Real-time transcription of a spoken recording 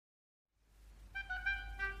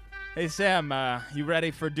Hey, Sam, you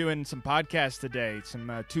ready for doing some podcasts today? Some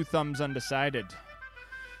Two Thumbs Undecided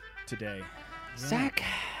today. Yeah. Zach,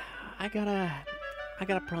 I got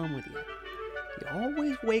a problem with you. You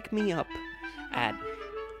always wake me up at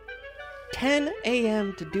 10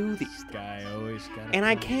 a.m. to do these things. Guy always got and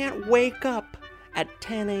I can't wake up at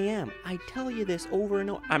 10 a.m. I tell you this over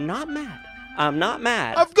and over. I'm not mad.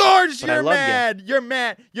 Of course you're mad. You're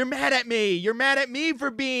mad. You're mad at me. You're mad at me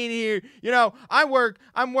for being here. You know,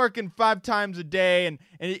 I'm working 5 times a day, and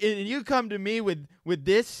you come to me with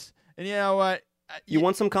this, and you know what? You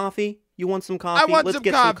want some coffee? I want Let's some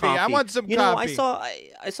get coffee. I want some you coffee. You know,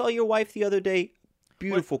 I saw your wife the other day.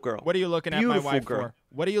 Beautiful girl. What are you looking at my wife girl. for?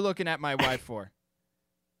 What are you looking at my wife for?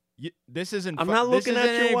 This isn't. I'm not looking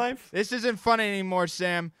at your wife. This isn't funny anymore,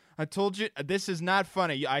 Sam. I told you this is not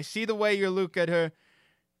funny. I see the way you look at her,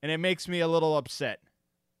 and it makes me a little upset.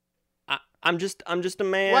 I'm just a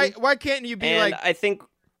man. Why can't you be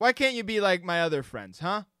Why can't you be like my other friends,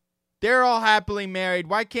 huh? They're all happily married.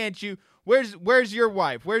 Why can't you? Where's your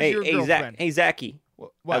wife? Where's your girlfriend? Hey, Zachy.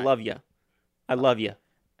 What? I love you. I love you.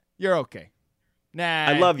 You're okay. Nah.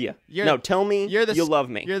 I love you. No, tell me you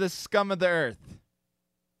love me. You're the scum of the earth.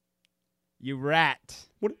 You rat.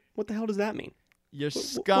 What the hell does that mean? You're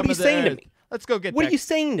scum of the earth. What are you saying to me? Let's go get What are you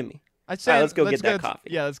saying to me? I said, all right, let's go get that coffee.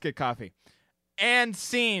 Yeah, let's get coffee. And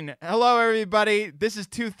scene. Hello, everybody. This is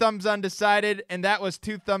Two Thumbs Undecided, and that was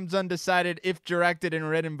Two Thumbs Undecided if directed and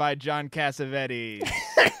written by John Cassavetes.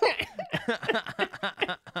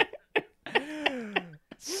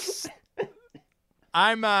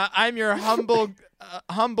 I'm your humble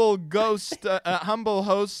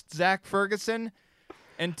host, Zach Ferguson,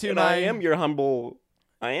 and I am your humble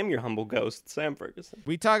ghost, Sam Ferguson.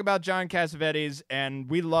 We talk about John Cassavetes, and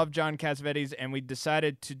we love John Cassavetes, and we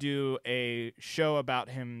decided to do a show about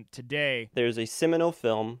him today. There's a seminal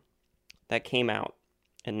film that came out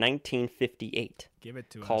in 1958. Give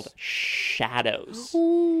it to called us. Shadows.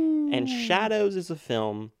 Ooh. And Shadows is a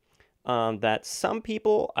film that some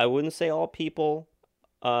people, I wouldn't say all people,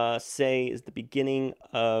 say is the beginning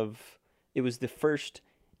of, it was the first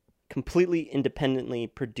completely independently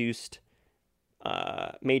produced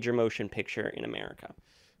major motion picture in America.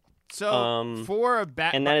 So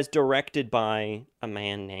and that is directed by a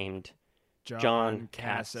man named John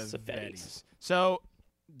Cassavetes. So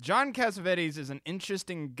John Cassavetes is an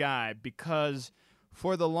interesting guy because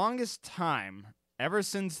for the longest time, ever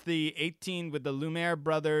since the with the Lumiere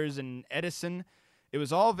brothers and Edison, it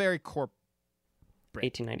was all very corporate.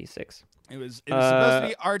 1896. It was supposed to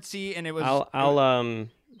be artsy, and it was. I'll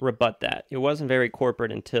rebut that. It wasn't very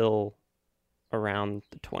corporate until around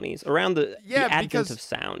the 20s, around the advent of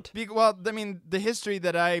sound. Well, I mean, the history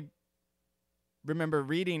that I remember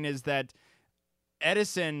reading is that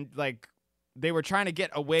Edison, they were trying to get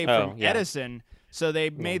away from Edison, so they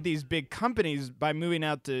made these big companies by moving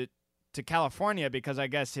out to California because I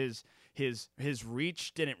guess his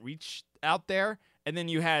reach didn't reach out there. And then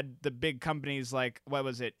you had the big companies like, what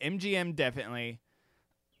was it? MGM, definitely.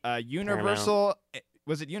 Universal. Paramount.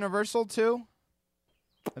 Was it Universal too?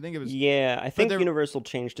 I think it was. Yeah, I think Universal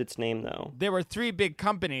changed its name though. There were 3 big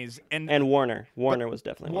companies, and Warner. Warner was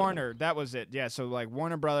definitely Warner. That was it. Yeah, so like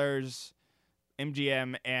Warner Brothers,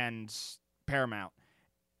 MGM, and Paramount,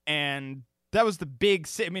 and that was the big.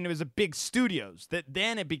 I mean, it was a big studios.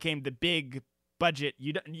 Then it became the big budget.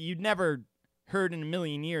 You'd never heard in a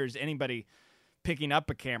million years anybody picking up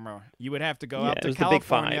a camera. You would have to go out to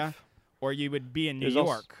California, or you would be in New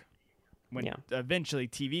York when eventually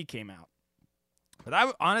TV came out.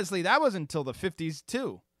 But honestly, that was until the 50s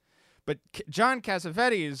too. But John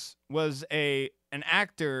Cassavetes was an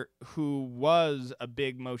actor who was a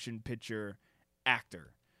big motion picture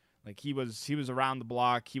actor. Like he was around the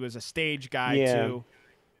block. He was a stage guy too.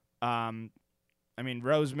 I mean,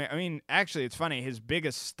 Rosemary. I mean, actually, it's funny. His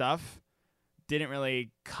biggest stuff didn't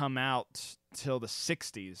really come out till the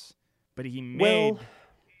 60s, but he made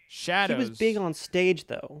Shadows. He was big on stage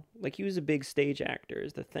though. Like he was a big stage actor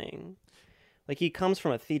is the thing. Like he comes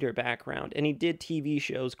from a theater background, and he did TV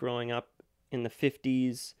shows growing up in the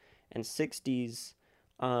 50s and 60s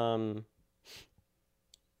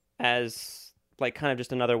as like kind of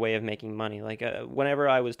just another way of making money. Like whenever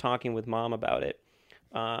I was talking with Mom about it,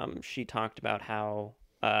 she talked about how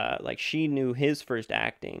like she knew his first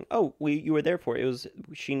acting. Oh, you were there for it.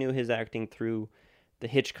 She knew his acting through the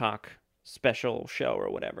Hitchcock special show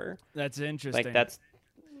or whatever. That's interesting. Like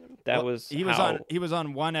he was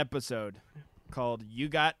on one episode called "You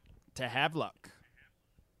Got to Have Luck."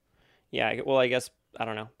 Yeah, well, I guess I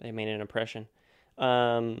don't know. They made an impression,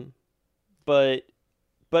 but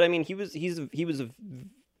I mean, he was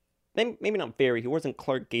maybe not very. He wasn't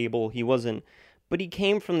Clark Gable. He wasn't but he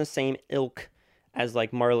came from the same ilk as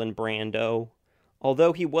like Marlon Brando,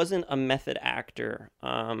 although he wasn't a method actor.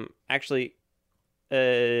 Actually,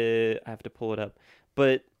 I have to pull it up,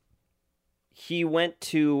 but he went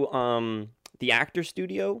to the actor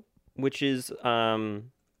studio, which is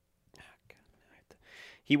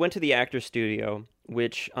he went to the actor studio,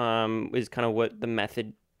 which is kind of what the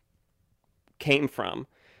method came from.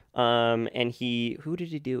 And who did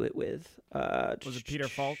he do it with? Was it Peter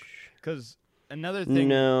Falk? Because another thing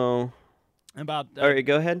No. about All right,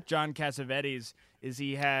 go ahead. John Cassavetes is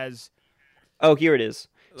he has Oh, here it is.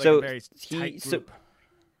 like So a very tight group.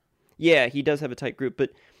 Yeah, he does have a tight group,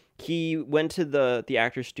 but he went to the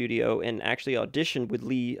actor studio and actually auditioned with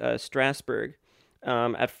Lee Strasberg.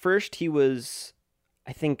 At first, he was,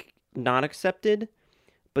 I think, not accepted,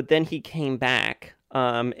 but then he came back,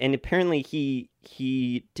 and apparently he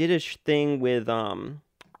did a thing with I'm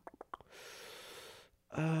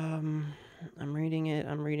reading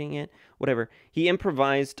it. Whatever. He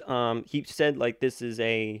improvised. He said like this is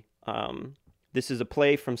a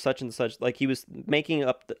play from such and such. Like he was making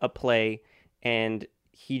up a play, and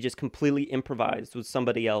he just completely improvised with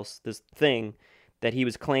somebody else this thing that he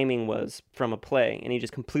was claiming was from a play, and he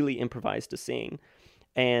just completely improvised a scene.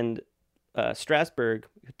 And Strasberg,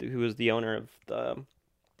 who was the owner of the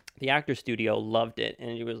actor studio, loved it,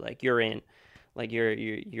 and he was like, "You're in, like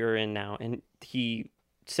you're in now." And he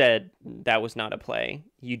said that was not a play.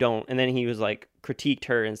 You don't. And then he was like critiqued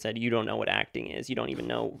her and said, "You don't know what acting is. You don't even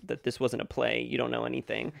know that this wasn't a play. You don't know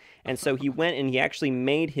anything." And so he went and he actually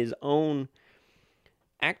made his own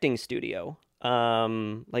acting studio.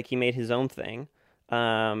 Like he made his own thing.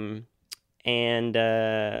 But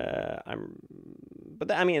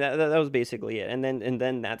I mean that was basically it. And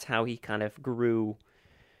then that's how he kind of grew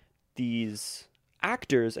these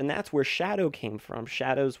actors, and that's where Shadow came from.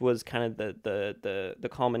 Shadows was kind of the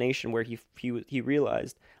culmination where he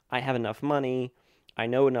realized, I have enough money, I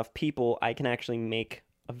know enough people, I can actually make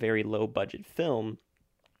a very low budget film.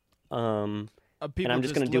 And I'm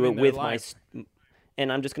just going to do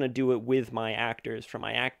it with my actors from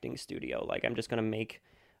my acting studio. Like I'm just going to make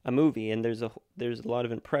a movie, and there's a lot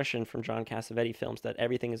of impression from John Cassavetes films that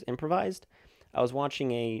everything is improvised. I was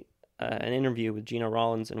watching an interview with Gina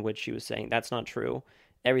Rollins in which she was saying that's not true.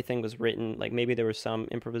 Everything was written, like maybe there was some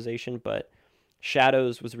improvisation, but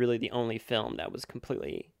Shadows was really the only film that was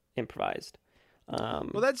completely improvised. Well,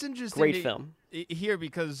 that's interesting. Great film. Here,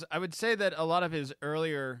 because I would say that a lot of his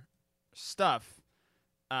earlier stuff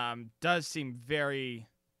does seem very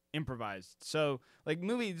improvised. So, like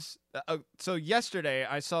movies. So yesterday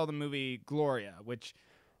I saw the movie Gloria, which.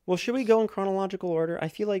 Well, should we go in chronological order? I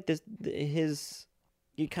feel like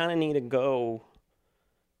you kind of need to go.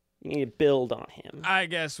 You need to build on him. I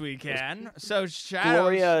guess we can. So Shadows.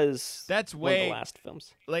 Gloria is that's one of way the last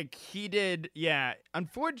films. Like he did. Yeah.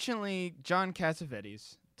 Unfortunately, John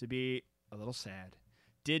Cassavetes, to be a little sad,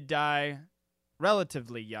 did die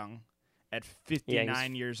relatively young, at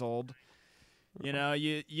 59 years old. You know,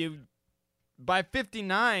 you by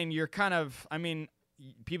 59, you're kind of. I mean,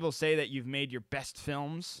 people say that you've made your best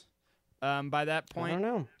films by that point. I don't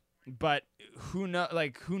know. But who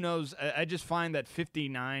knows? I just find that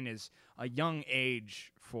 59 is a young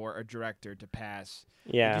age for a director to pass.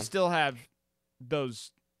 Yeah. Like you still have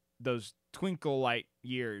those twinkle light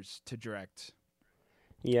years to direct.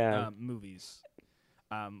 Yeah. Movies.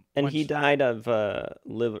 And he died of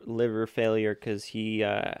liver failure because he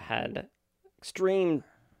had extreme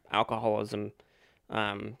alcoholism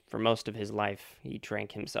for most of his life. He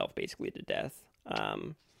drank himself basically to death.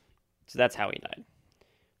 So that's how he died.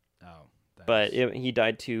 Oh, he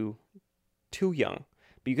died too young.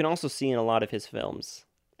 But you can also see in a lot of his films,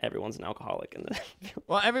 everyone's an alcoholic in the film.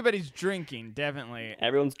 Well, everybody's drinking, definitely.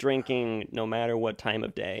 Everyone's drinking, no matter what time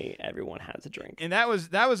of day. Everyone has a drink. And that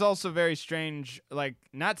was also very strange, like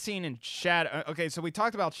not seen in Shadow. Okay, so we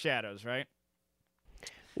talked about Shadows, right?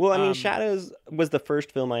 Well, I mean, Shadows was the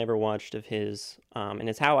first film I ever watched of his, and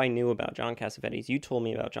it's how I knew about John Cassavetes. You told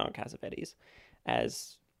me about John Cassavetes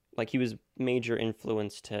as like he was major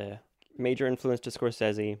influence to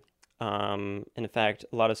Scorsese. In fact,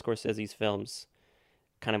 a lot of Scorsese's films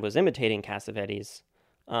kind of was imitating Cassavetes.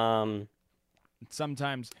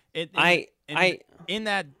 Sometimes in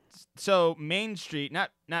that. So Main Street,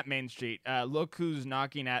 not Main Street. Look Who's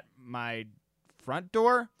Knocking at My Front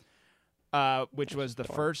Door, which was the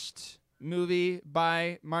first movie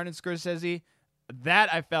by Martin Scorsese.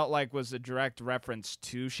 That I felt like was a direct reference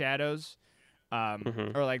to Shadows.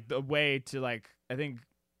 Or like the way to like, I think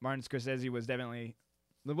Martin Scorsese was definitely,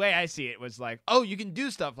 the way I see it was like, oh, you can do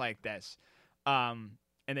stuff like this, and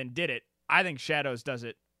then did it. I think Shadows does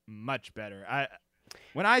it much better.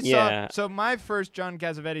 When I saw, Yeah. so my first John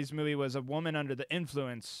Cassavetes movie was A Woman Under the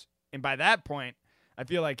Influence, and by that point, I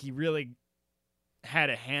feel like he really had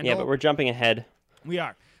a handle. Yeah, but we're jumping ahead. We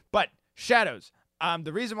are. But Shadows.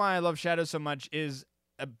 The reason why I love Shadows so much is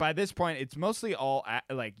by this point it's mostly all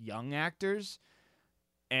like young actors,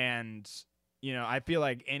 and I feel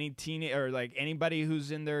like any teen or like anybody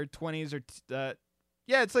who's in their 20s or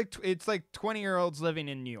it's like 20-year-olds living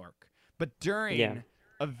in New York, but during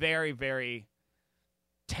a very, very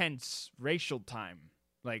tense racial time,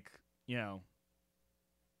 like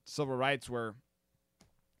civil rights were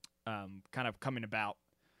kind of coming about,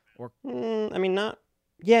 or I mean, not.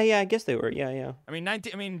 Yeah, I guess they were. Yeah. I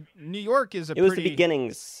mean, New York is It was the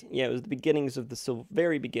beginnings. Yeah, it was the beginnings of the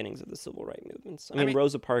very beginnings of the civil rights movements. I mean,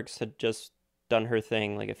 Rosa Parks had just done her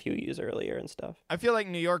thing like a few years earlier and stuff. I feel like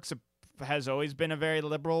New York has always been a very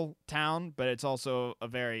liberal town, but it's also a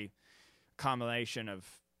very combination of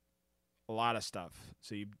a lot of stuff.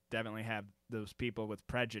 So you definitely have those people with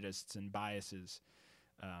prejudices and biases.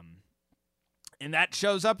 And that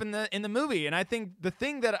shows up in the movie. And I think the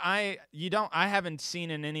thing that I haven't seen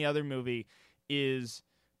in any other movie is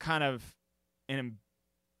kind of an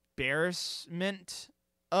embarrassment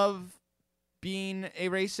of being a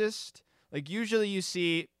racist. Like usually you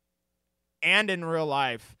see, and in real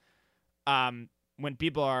life, when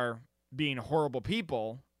people are being horrible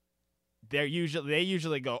people, they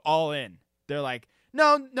usually go all in. They're like,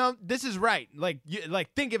 no, this is right. Like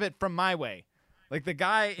think of it from my way. Like the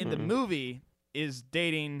guy in the movie is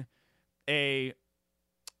dating a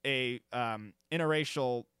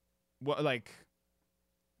interracial, like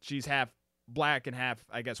she's half black and half,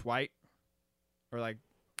 I guess, white, or like,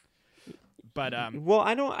 but well,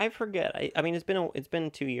 I forget. I mean, it's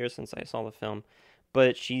been 2 years since I saw the film,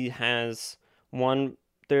 but she has one.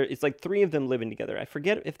 It's like three of them living together. I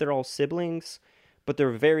forget if they're all siblings, but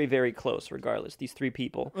they're very, very close. Regardless, these three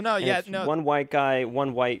people. Well, no. One white guy,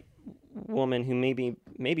 one white woman who maybe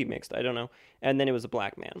mixed. I don't know. And then it was a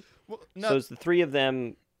black man. Well, no, so it's the three of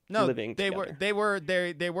them living together. They were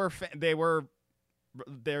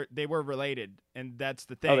related, and that's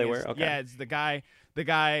the thing. Oh, they were? Okay. Yeah, it's the guy. The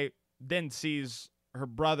guy then sees her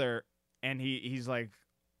brother, and he's like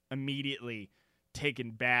immediately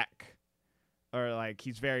taken back, or like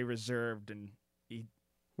he's very reserved, and he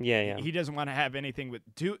doesn't want to have anything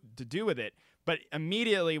to do with it. But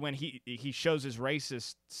immediately when he shows his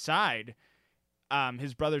racist side,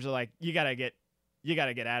 his brothers are like, you gotta get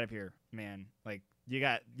out of here, man. Like you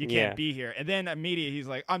can't be here. And then immediately he's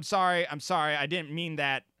like, I'm sorry, I didn't mean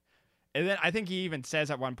that. And then I think he even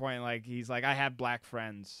says at one point, like, he's like, I have black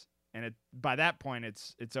friends, and by that point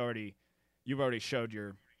it's already, you've already showed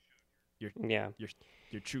your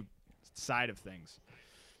true side of things.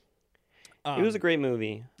 It was a great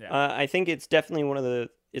movie. Yeah. I think it's definitely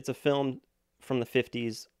it's a film from the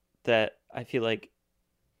 50s that I feel like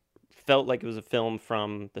felt like it was a film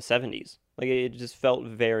from the 70s. Like it just felt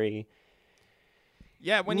very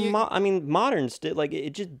modern still. Like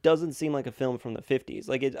it just doesn't seem like a film from the 50s.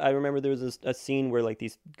 Like I remember there was a scene where like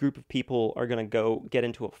these group of people are gonna go get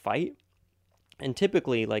into a fight, and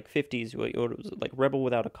typically like 50s, it was like Rebel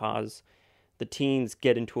Without a Cause. The teens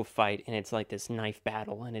get into a fight, and it's like this knife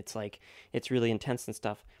battle, and it's like it's really intense and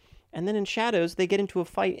stuff. And then in Shadows, they get into a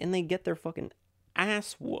fight, and they get their fucking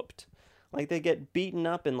ass whooped. Like they get beaten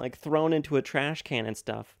up and like thrown into a trash can and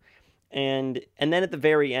stuff. And then at the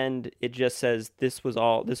very end, it just says this was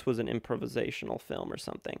an improvisational film or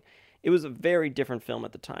something. It was a very different film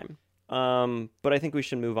at the time. But I think we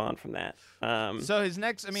should move on from that. So his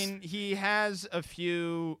next, I mean, he has a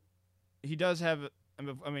few. He does have.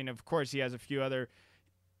 I mean, of course, he has a few other.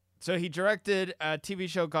 So he directed a TV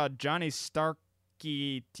show called Johnny Staccato,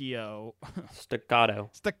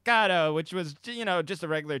 which was just a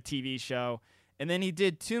regular TV show, and then he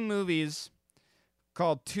did two movies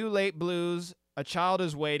called Too Late Blues, A Child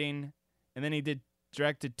Is Waiting, and then he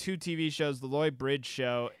directed two TV shows, The Lloyd Bridge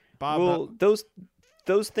Show. Those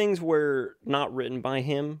things were not written by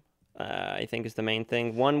him. I think is the main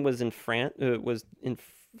thing. One was in France.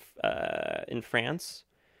 In France.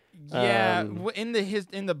 Yeah, in the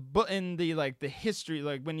history,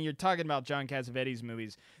 like when you're talking about John Cassavetes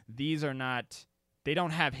movies, these are not. They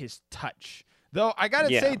don't have his touch. Though I gotta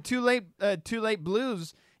say, Too Late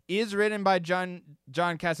Blues is written by John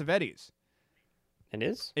Cassavetes. It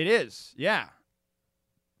is. It is. Yeah.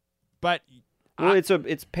 But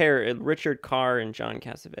it's pair Richard Carr and John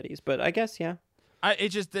Cassavetes. But I guess but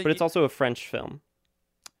it's also a French film.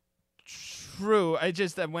 True. I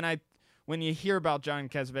just that when you hear about John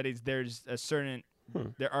Cassavetes, there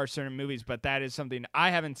are certain movies, but that is something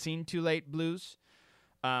I haven't seen. Too Late Blues,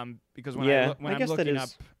 because when I'm looking up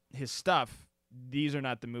his stuff, these are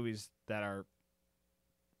not the movies that are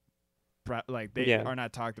they Yeah. are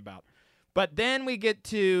not talked about. But then we get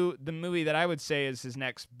to the movie that I would say is his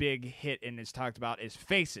next big hit and is talked about is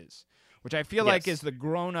Faces, which I feel like Yes. is the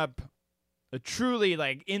grown-up, truly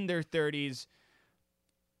like in their 30s,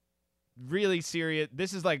 really serious.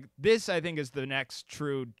 This I think is the next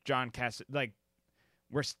true John Cassavetes. Like,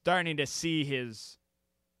 we're starting to see his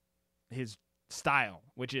style,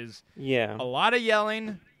 which is Yeah. a lot of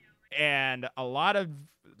yelling and a lot of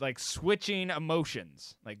like switching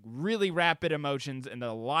emotions, like really rapid emotions, and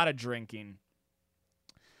a lot of drinking.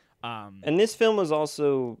 And this film was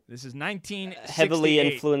also This is 1968. heavily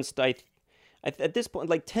influenced. At this point,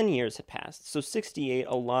 like 10 years had passed. So 68,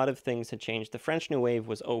 a lot of things had changed. The French New Wave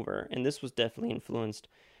was over, and this was definitely influenced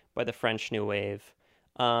by the French New Wave.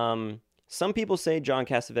 Some people say John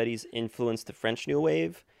Cassavetes influenced the French New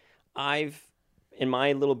Wave. In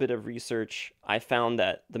my little bit of research, I found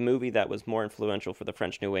that the movie that was more influential for the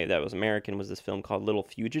French New Wave that was American was this film called Little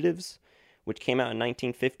Fugitives, which came out in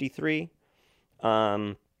 1953.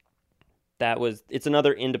 It's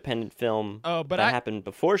another independent film that happened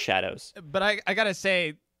before Shadows. But I gotta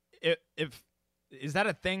say, if is that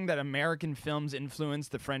a thing that American films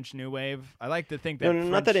influenced the French New Wave? I like to think that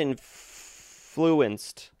Not that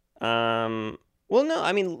influenced. Well, no,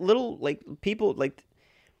 I mean, people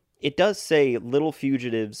it does say Little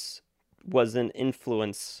Fugitives was an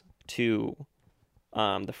influence to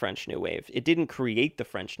the French New Wave. It didn't create the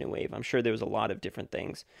French New Wave. I'm sure there was a lot of different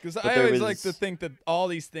things. Because I always like to think that all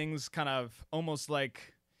these things kind of almost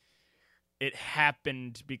like it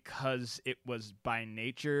happened because it was by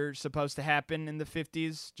nature supposed to happen in the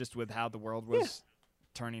 50s, just with how the world was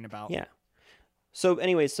turning about. Yeah. So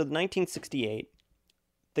anyway, so 1968,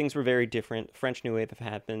 things were very different. French New Wave have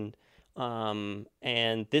happened.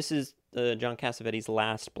 And this is John Cassavetes'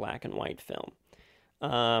 last black and white film.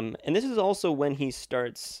 And this is also when he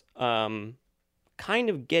starts kind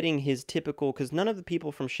of getting his typical, because none of the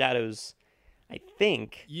people from Shadows, I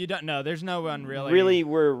think, you don't know. There's no one really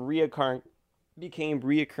were became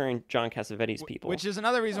reoccurring John Cassavetes people. Which is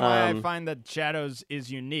another reason why I find that Shadows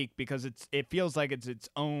is unique, because it feels like it's its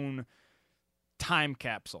own time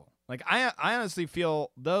capsule. Like I honestly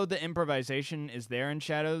feel, though the improvisation is there in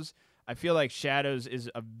Shadows, I feel like Shadows is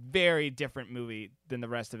a very different movie than the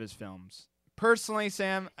rest of his films. Personally,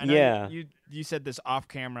 Sam, I know you said this off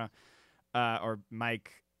camera, or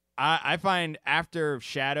Mike. I find after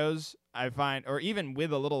Shadows, or even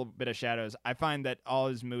with a little bit of Shadows, I find that all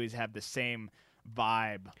his movies have the same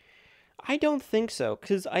vibe. I don't think so,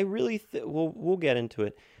 because I really we'll get into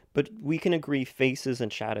it, but we can agree Faces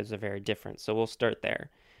and Shadows are very different, so we'll start there.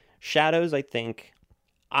 Shadows, I think,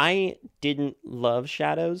 I didn't love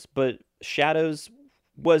Shadows, but Shadows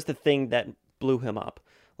was the thing that blew him up.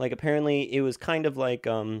 Like, apparently, it was kind of like,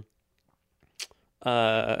 what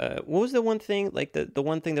was the one thing, like, the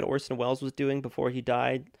one thing that Orson Welles was doing before he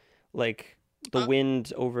died? Like, the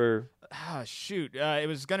wind over... Shoot. It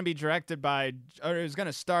was going to be directed by, or it was going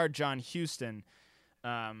to star John Huston.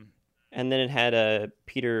 And then it had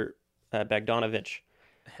Peter Bogdanovich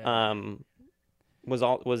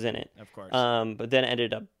was in it. Of course. But then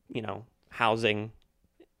ended up, housing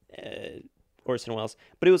Orson Welles.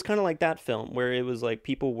 But it was kind of like that film where it was like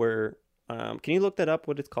people were... can you look that up,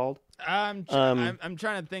 what it's called? I'm trying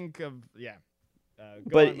to think of... Yeah.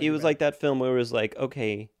 But it was like that film where it was like,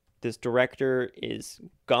 okay, this director is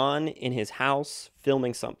gone in his house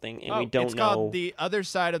filming something, and we don't know... It's called The Other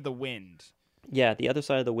Side of the Wind. Yeah, The Other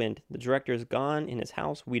Side of the Wind. The director is gone in his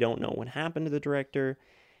house. We don't know what happened to the director.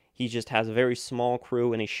 He just has a very small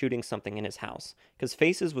crew, and he's shooting something in his house. Because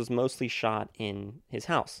Faces was mostly shot in his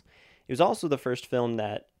house. It was also the first film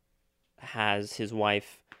that has his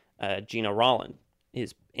wife, Gina Rollin,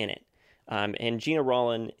 is in it. And Gina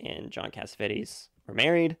Rollin and John Cassavetes were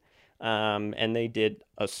married, and they did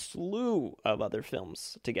a slew of other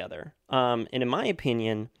films together. And in my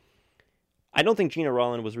opinion, I don't think Gina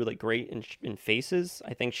Rollin was really great in Faces.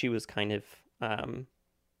 I think she was kind of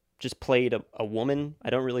just played a woman. I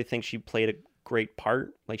don't really think she played a great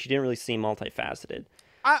part. Like, she didn't really seem multifaceted.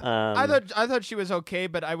 I thought she was okay,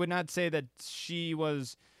 but I would not say that she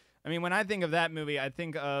was. I mean, when I think of that movie, I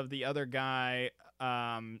think of the other guy.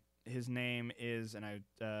 His name is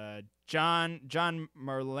John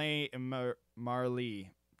Marley.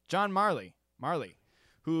 John Marley,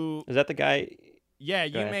 who is that the guy? Yeah,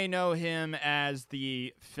 you may know him as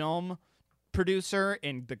the film producer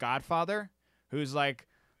in The Godfather, who's like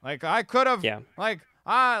I could have like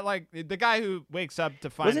the guy who wakes up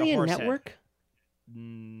to find Wasn't a he horse in Network? Head.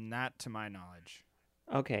 Not to my knowledge.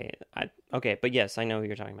 Okay, but yes, I know who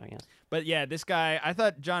you're talking about. Yes, but yeah, this guy, I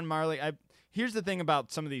thought John Marley. here's the thing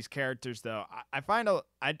about some of these characters, though.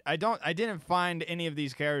 I didn't find any of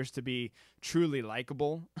these characters to be truly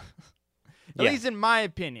likable, at least in my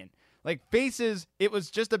opinion. Like Faces, it was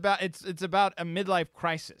just about it's about a midlife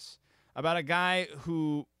crisis, about a guy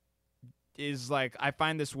who is like, I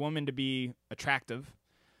find this woman to be attractive,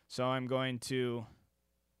 so I'm going to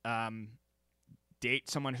date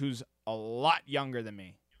someone who's a lot younger than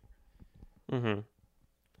me. Mm-hmm.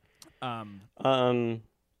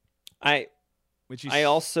 I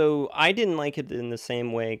didn't like it in the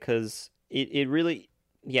same way because it really,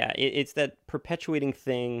 it's that perpetuating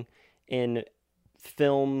thing in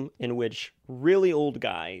film in which really old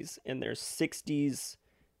guys in their 60s,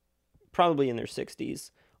 probably in their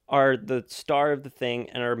 60s, are the star of the thing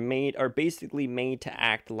and are basically made to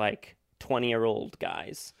act like 20-year-old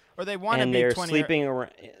guys. Or they want to be they're 20 sleeping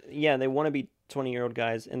around. Yeah, they want to be 20-year-old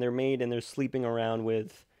guys, and they're made and they're sleeping around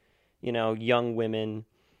with, young women,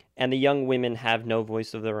 and the young women have no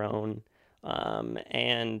voice of their own.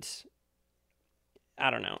 And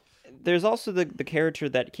I don't know. There's also the character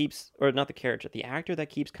that keeps, or not the character, the actor that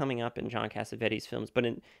keeps coming up in John Cassavetes films, but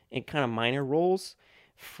in kind of minor roles,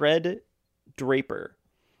 Fred Draper,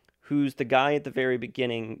 who's the guy at the very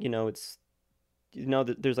beginning.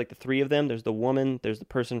 There's like the three of them. There's the woman, there's the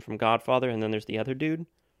person from Godfather, and then there's the other dude.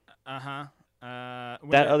 That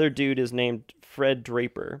other dude is named Fred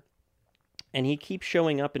Draper, and he keeps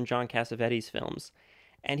showing up in John Cassavetes films,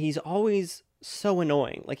 and he's always so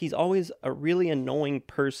annoying. Like, he's always a really annoying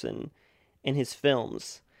person in his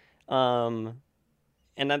films. And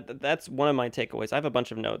that's one of my takeaways. I have a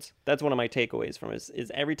bunch of notes. That's one of my takeaways from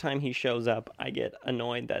is every time he shows up, I get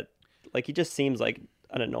annoyed that, like, he just seems like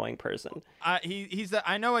an annoying person. He's the,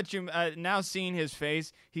 I know what you now seeing his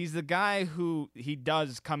face. He's the guy who he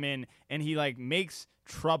does come in and he like makes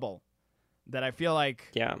trouble that I feel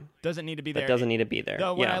like doesn't need to be there. Doesn't need to be there.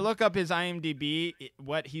 Though when I look up his IMDb,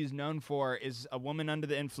 what he's known for is A Woman Under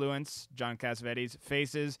the Influence, John Cassavetes,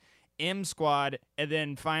 Faces, M Squad, and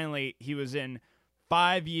then finally he was in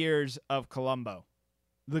 5 years of Columbo,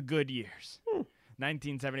 The Good Years,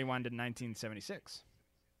 1971 to 1976.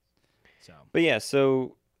 So,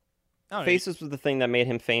 Faces was the thing that made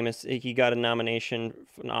him famous. He got a nomination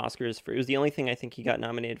for an Oscars for. It was the only thing I think he got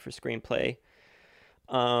nominated for screenplay.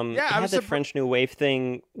 It had the French New Wave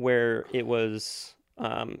thing where it was.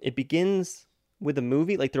 It begins with a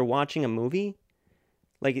movie, like they're watching a movie.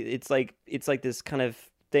 Like it's like this kind of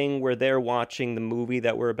thing where they're watching the movie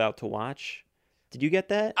that we're about to watch. Did you get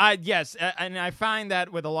that? Yes, and I find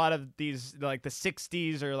that with a lot of these, like the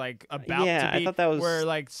 -- or like about to be, I thought that was where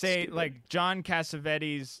like say stupid. like John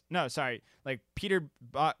Cassavetes, like Peter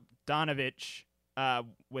Bogdanovich,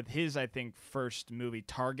 with his I think first movie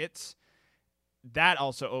Targets, that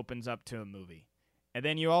also opens up to a movie, and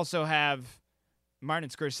then you also have Martin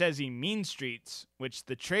Scorsese Mean Streets, which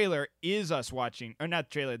the trailer is us watching, or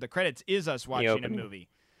not trailer, the credits is us watching a movie.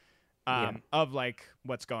 Of like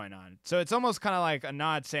what's going on. So it's almost kind of like a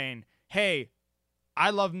nod saying, hey, I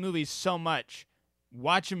love movies so much.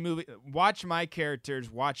 Watch a movie. Watch my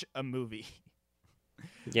characters watch a movie.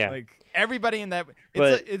 Yeah. Like everybody in that.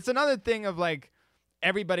 It's another thing of like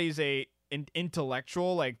everybody's an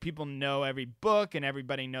intellectual. Like people know every book and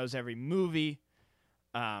everybody knows every movie,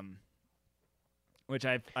 which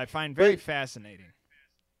I find very fascinating.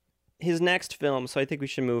 His next film, so I think we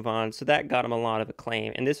should move on. So that got him a lot of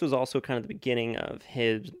acclaim, and this was also kind of the beginning of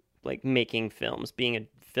his like making films, being a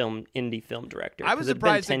indie film director. I was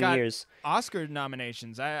surprised it got years. Oscar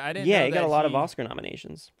nominations. I didn't. Yeah, know he got a lot of Oscar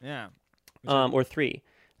nominations. Yeah, or 3.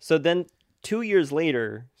 So then 2 years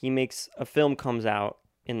later, he makes a film comes out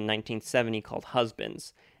in 1970 called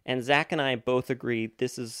Husbands, and Zach and I both agree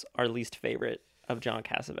this is our least favorite of John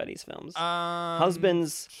Cassavetes films.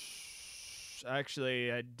 Husbands.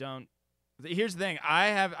 Actually, I don't. Here's the thing.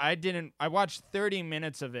 I watched 30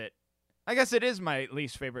 minutes of it. I guess it is my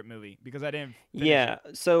least favorite movie because I didn't finish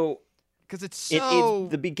it. So because it's so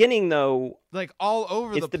it's the beginning though, like all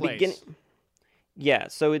over the place. Beginning. Yeah,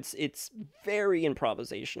 so it's very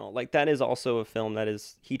improvisational. Like that is also a film that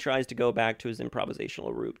is he tries to go back to his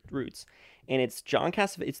improvisational roots. And it's John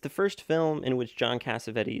Cassavetes. It's the first film in which John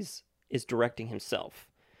Cassavetes is directing himself.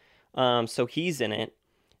 So he's in it.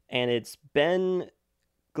 And it's Ben,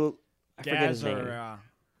 I forget his name.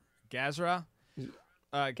 Gazzara,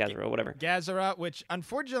 whatever. Gazzara, which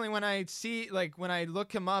unfortunately, when I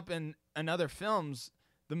look him up in other films,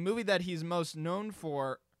 the movie that he's most known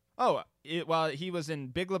for, he was in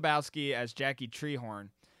Big Lebowski as Jackie Treehorn,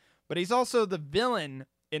 but he's also the villain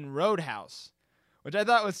in Roadhouse, which I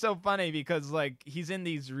thought was so funny because like he's in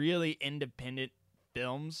these really independent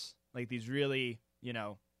films, like these really,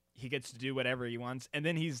 he gets to do whatever he wants, and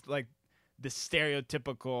then he's like the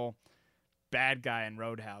stereotypical bad guy in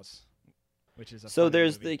Roadhouse, which is a So funny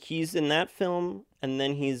there's movie. he's in that film, and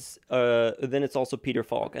then then it's also Peter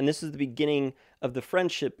Falk, and this is the beginning of the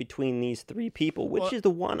friendship between these three people, which Well, is the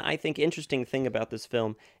one I think interesting thing about this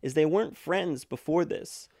film is they weren't friends before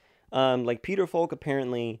this. Like Peter Falk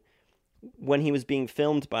apparently, when he was being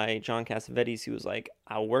filmed by John Cassavetes, he was like,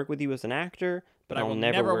 "I'll work with you as an actor, but but I I'll will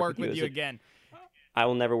never never work work with with you you as a again. I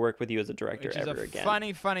will never work with you as a director Which is ever a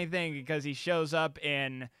again." funny thing because he shows up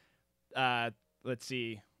in, let's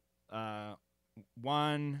see, uh,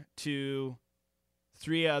 1, 2,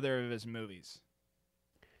 3 other of his movies.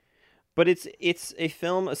 But it's a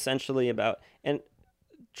film essentially about, and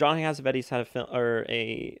John Cassavetes had a film or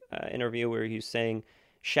a interview where he was saying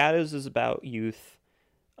Shadows is about youth,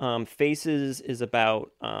 Faces is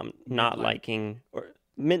about not Midlife. liking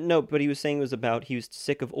no, but he was saying it was about he was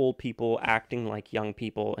sick of old people acting like young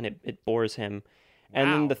people and it bores him.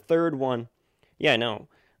 And then Wow. the third one, yeah, no,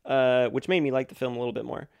 which made me like the film a little bit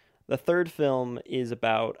more. The third film is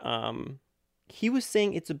about he was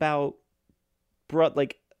saying it's about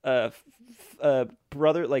like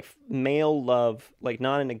brother, like male love, like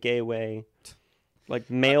not in a gay way, like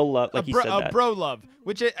male love, like he said A that bro love,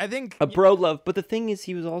 which I think a bro love. But the thing is,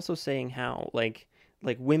 he was also saying how like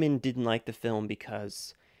women didn't like the film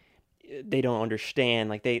because they don't understand,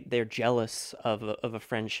 like they're jealous of a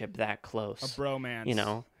friendship that a close, bromance. you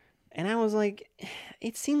know. And I was like,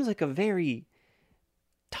 it seems like a very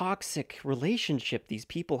toxic relationship these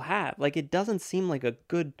people have. Like it doesn't seem like a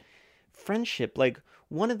good friendship. Like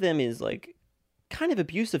one of them is like kind of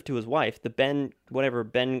abusive to his wife, the Ben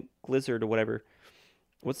Glizzard or whatever.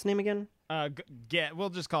 What's his name again? We'll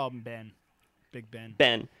just call him Ben. Big Ben.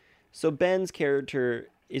 Ben. So Ben's character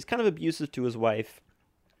is kind of abusive to his wife.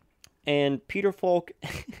 And Peter Falk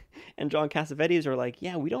and John Cassavetes are like,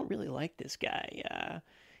 yeah, we don't really like this guy.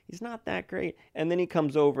 He's not that great. And then he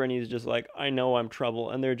comes over and he's just like, I know I'm trouble.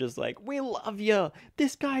 And they're just like, we love you.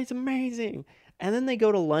 This guy's amazing. And then they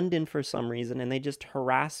go to London for some reason and they just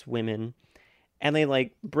harass women. And they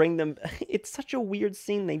like bring them. It's such a weird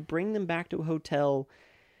scene. They bring them back to a hotel.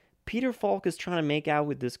 Peter Falk is trying to make out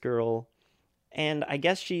with this girl. And I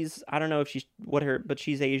guess I don't know if she's but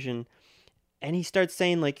she's Asian. And he starts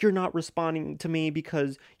saying like, you're not responding to me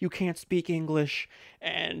because you can't speak English.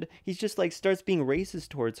 And he's just like starts being racist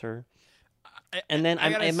towards her. And then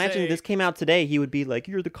I imagine this came out today, he would be like,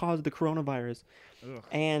 you're the cause of the coronavirus. Ugh.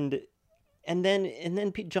 And then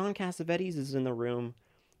John Cassavetes is in the room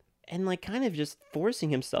and like kind of just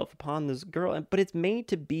forcing himself upon this girl, but it's made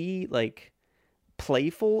to be like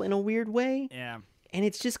playful in a weird way. Yeah. And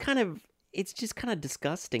it's just kind of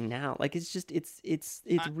disgusting now. Like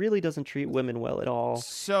it really doesn't treat women well at all.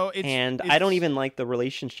 So I don't even like the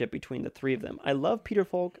relationship between the three of them. I love Peter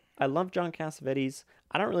Falk. I love John Cassavetes.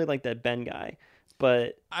 I don't really like that Ben guy,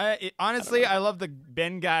 but honestly, I love the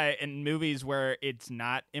Ben guy in movies where it's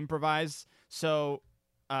not improvised. So,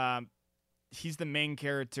 he's the main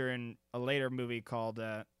character in a later movie called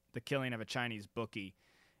 "The Killing of a Chinese Bookie,"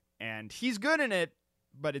 and he's good in it,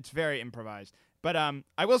 but it's very improvised. But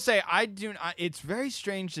I will say it's very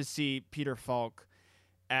strange to see Peter Falk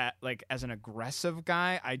as an aggressive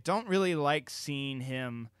guy. I don't really like seeing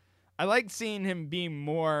him. I like seeing him being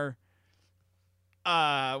more.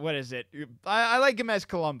 What is it? I like him as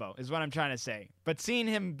Columbo, is what I'm trying to say. But seeing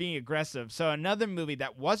him being aggressive. So another movie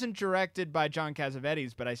that wasn't directed by John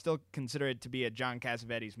Cassavetes, but I still consider it to be a John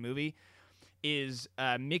Cassavetes movie, is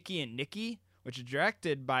Mickey and Nicky, which is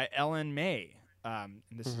directed by Ellen May. And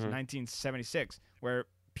this is 1976, where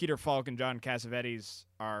Peter Falk and John Cassavetes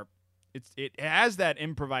are. It has that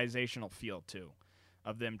improvisational feel too,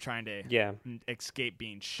 of them trying to escape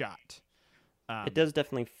being shot. It does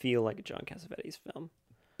definitely feel like a John Cassavetes film.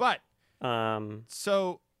 But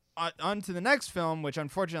so on to the next film, which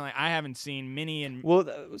unfortunately I haven't seen.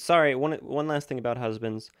 Sorry, one last thing about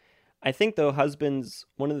Husbands. I think though Husbands,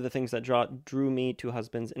 one of the things that drew me to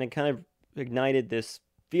Husbands, and it kind of ignited this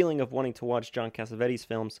feeling of wanting to watch John Cassavetes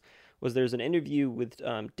films, was there's an interview with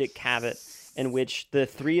Dick Cavett in which the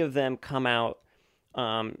three of them come out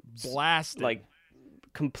blasted, like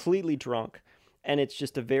completely drunk, and it's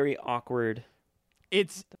just a very awkward.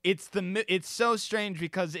 It's so strange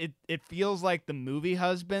because it feels like the movie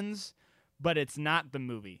Husbands, but it's not the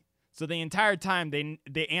movie. So the entire time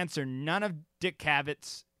they answer none of Dick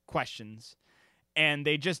Cavett's questions, and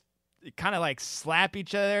they just kind of like slap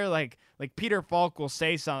each other. Like Peter Falk will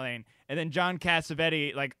say something, and then John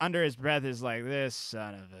Cassavetes, like under his breath, is like, "This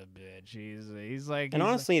son of a bitch." He's like, and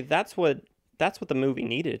honestly, that's what that's what the movie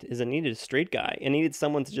needed. Is it needed a straight guy. It needed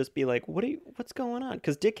someone to just be like, what's going on?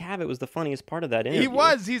 Because Dick Cavett was the funniest part of that interview. He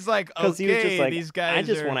was. He's like, because he was just okay, like, these guys I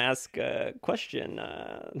just are... want to ask a question.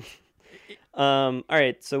 All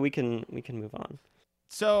right, so we can move on.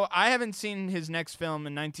 So I haven't seen his next film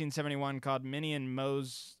in 1971 called Minnie and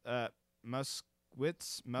Moskowitz.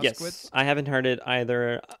 Yes, I haven't heard it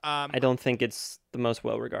either. I don't think it's the most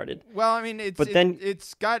well regarded. Well, I mean, then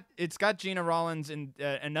it's got Gina Rollins and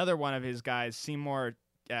another one of his guys, Seymour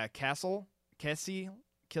Cassel,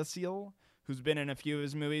 who's been in a few of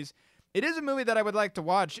his movies. It is a movie that I would like to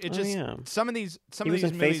watch. It some of these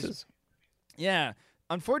movies. Faces. Yeah,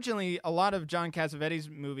 unfortunately, a lot of John Cassavetes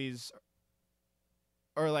movies,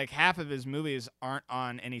 or like half of his movies, aren't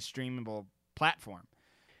on any streamable platform.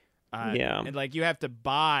 And like you have to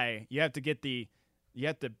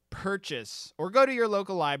purchase or go to your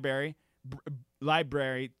local library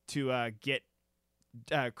to get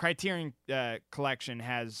Criterion Collection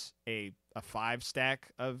has a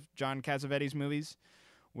 5-stack of John Cassavetes movies,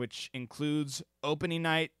 which includes Opening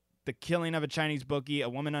Night, The Killing of a Chinese Bookie, A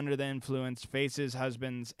Woman Under the Influence, Faces,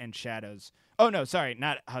 Husbands, and Shadows. Oh no, sorry,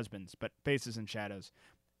 not Husbands, but Faces and Shadows.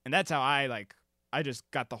 And that's how I just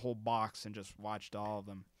got the whole box and just watched all of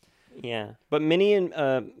them. Yeah, but Minnie and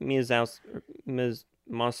Ms.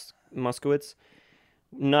 Moskowitz,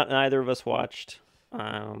 neither of us watched.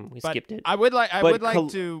 We skipped it. I would like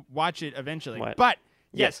to watch it eventually. What? But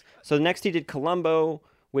yes. So next he did Columbo,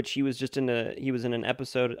 which he was in an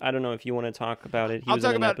episode. I don't know if you want to talk about it. He was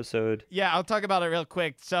in an episode. Yeah, I'll talk about it real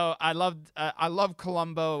quick. So I love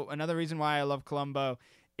Columbo. Another reason why I love Columbo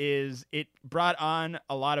is it brought on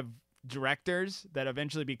a lot of directors that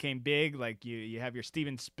eventually became big. Like you have your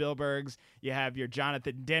Steven Spielbergs, you have your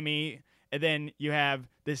Jonathan Demme, and then you have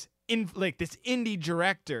this indie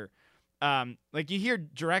director. Like you hear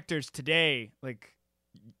directors today, like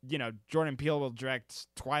Jordan Peele will direct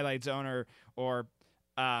Twilight Zone, or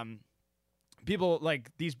people like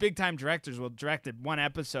these big time directors will direct one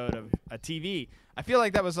episode of a TV. I feel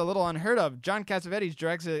like that was a little unheard of. John Cassavetes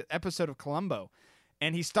directs an episode of Columbo.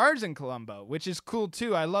 And he stars in Columbo, which is cool,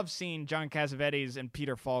 too. I love seeing John Cassavetes and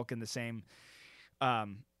Peter Falk in the same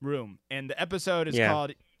room. And the episode is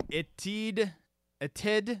called Etude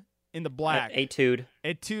in the Black. Etude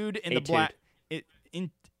in the Black.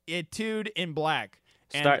 Etude in Black.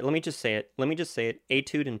 Let me just say it.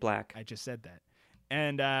 Etude in Black. I just said that.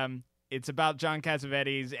 And it's about John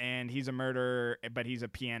Cassavetes, and he's a murderer, but he's a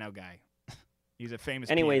piano guy. He's a famous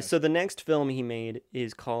pianist. So the next film he made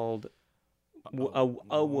is called...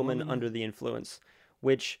 A Woman Under the Influence,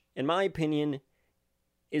 which, in my opinion,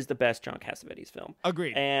 is the best John Cassavetes film.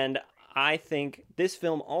 Agreed. And I think this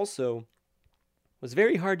film also was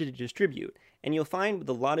very hard to distribute. And you'll find with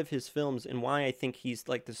a lot of his films, and why I think he's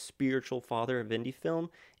like the spiritual father of indie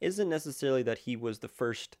film, isn't necessarily that he was the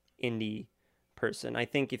first indie person. I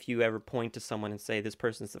think if you ever point to someone and say this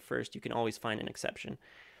person's the first, you can always find an exception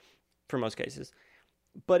for most cases.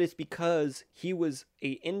 But it's because he was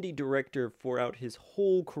an indie director throughout his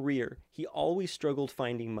whole career. He always struggled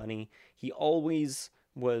finding money. He always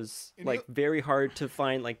was very hard to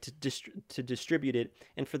find, to distribute it.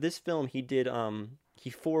 And for this film, he did he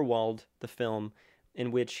four-walled the film,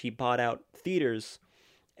 in which he bought out theaters,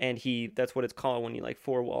 and that's what it's called when you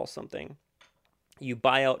four-wall something. You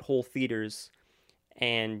buy out whole theaters,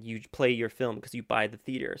 and you play your film because you buy the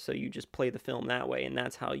theater. So you just play the film that way, and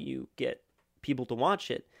that's how you get people to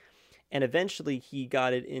watch it. And eventually he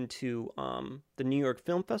got it into the New York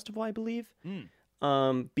Film Festival, I believe,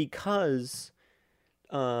 because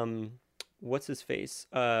what's his face,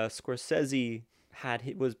 Scorsese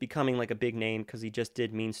was becoming like a big name because he just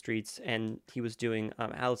did Mean Streets, and he was doing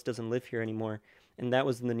Alice Doesn't Live Here Anymore, and that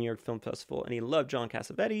was in the New York Film Festival. And he loved John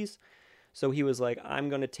Cassavetes, so he was like, I'm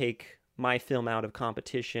going to take my film out of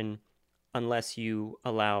competition unless you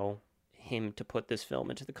allow him to put this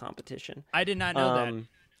film into the competition. I did not know that.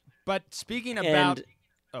 But speaking about...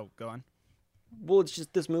 go on. Well, it's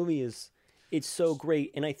just, this movie it's so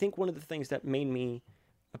great. And I think one of the things that made me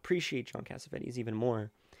appreciate John Cassavetes even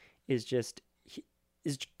more is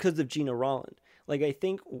because of Gina Rolland. Like, I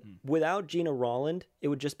think without Gina Rolland, it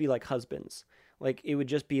would just be like Husbands. Like, it would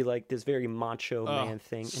just be like this very macho man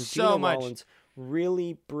thing. And so Gina Rolland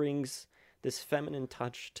really brings this feminine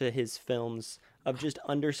touch to his films of just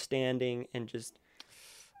understanding and just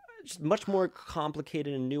much more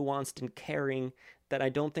complicated and nuanced and caring that I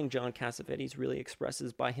don't think John Cassavetes really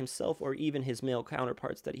expresses by himself or even his male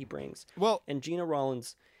counterparts that he brings. Well, and Gina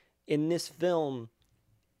Rollins in this film,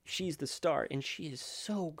 she's the star, and she is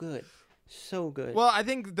so good. So good. Well, I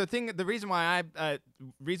think the reason why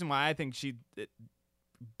I think she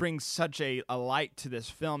brings such a light to this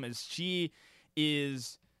film is she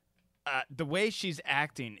is the way she's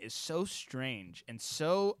acting is so strange and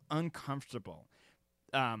so uncomfortable.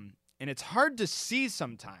 And it's hard to see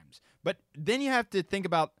sometimes. But then you have to think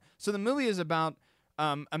about, so the movie is about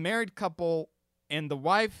a married couple, and the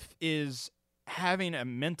wife is having a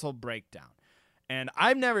mental breakdown. And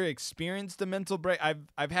I've never experienced a mental break.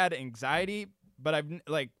 I've had anxiety, but I've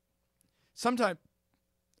like sometimes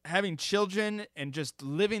having children and just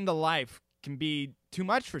living the life can be too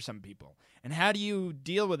much for some people. And how do you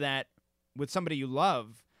deal with that with somebody you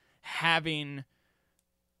love having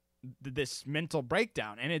this mental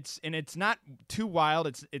breakdown? And it's not too wild.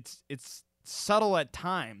 It's subtle at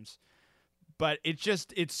times, but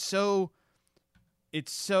it's so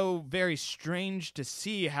very strange to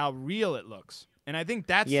see how real it looks. And I think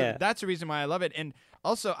that's the reason why I love it. And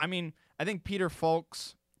also, I mean, I think Peter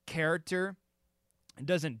Falk's character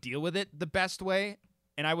doesn't deal with it the best way.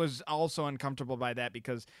 And I was also uncomfortable by that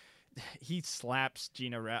because he slaps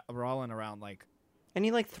Gina Rollin around like, and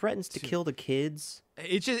he like threatens to kill the kids.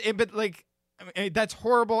 It's just, but like, I mean, that's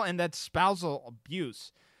horrible, and that's spousal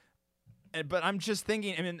abuse. But I'm just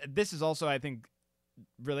thinking. I mean, this is also, I think,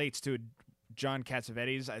 relates to John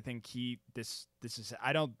Cassavetes. I think this is.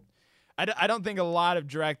 I don't think a lot of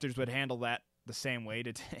directors would handle that the same way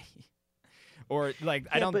today, or like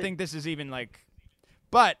I don't think this is even like.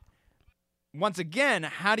 But once again,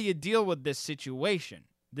 how do you deal with this situation?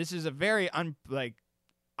 This is a very I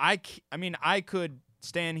mean, I could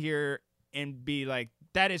stand here and be like,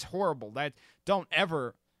 that is horrible. That don't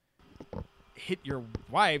ever hit your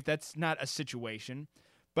wife. That's not a situation.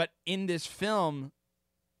 But in this film,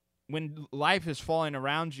 when life is falling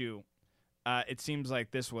around you, it seems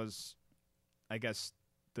like this was, I guess,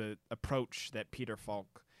 the approach that Peter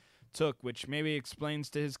Falk took, which maybe explains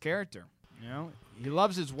to his character. You know, he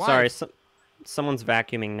loves his wife. Sorry, someone's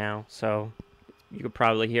vacuuming now, so you could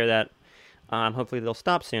probably hear that. Hopefully they'll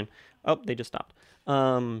stop soon. Oh, they just stopped.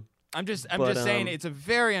 I'm just saying it's a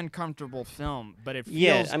very uncomfortable film, but it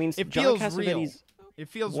feels it John feels real. It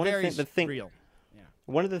feels very real. Yeah.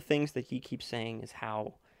 One of the things that he keeps saying is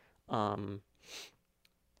how a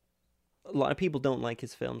lot of people don't like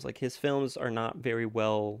his films. Like, his films are not very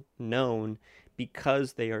well known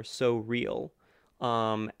because they are so real.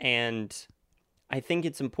 And I think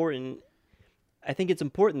it's important.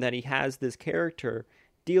 That he has this character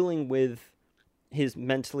dealing with his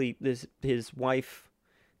wife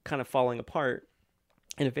kind of falling apart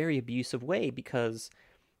in a very abusive way, because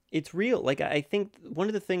it's real. Like, I think one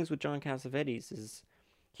of the things with John Cassavetes is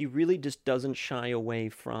he really just doesn't shy away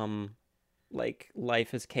from like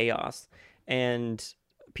life as chaos. And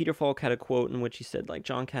Peter Falk had a quote in which he said, like,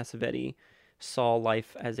 John Cassavetes saw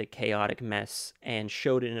life as a chaotic mess and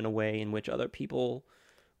showed it in a way in which other people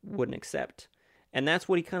wouldn't accept. And that's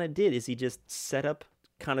what he kind of did, is he just set up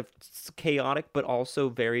kind of chaotic but also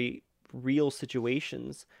very real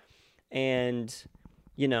situations. And,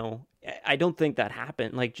 you know, I don't think that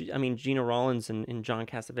happened. Like, I mean, Gina Rollins and John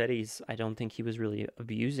Cassavetes, I don't think he was really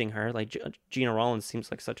abusing her. Like, Gina Rollins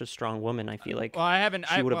seems like such a strong woman. I feel like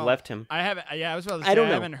she would have left him. I haven't. Yeah, I was about to say, I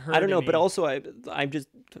haven't heard. I don't know, but also I've just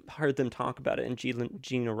heard them talk about it, and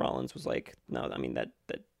Gina Rollins was like, no, I mean that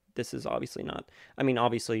this is obviously not. I mean,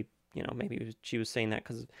 obviously, you know, maybe she was saying that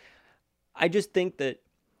because I just think that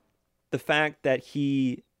the fact that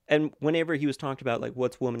and whenever he was talked about, like,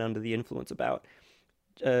 what's Woman Under the Influence about,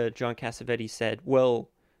 John Cassavetes said, well,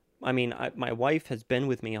 I mean, my wife has been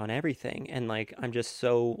with me on everything, and like, I'm just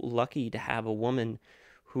so lucky to have a woman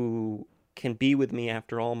who can be with me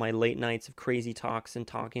after all my late nights of crazy talks and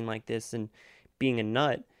talking like this and being a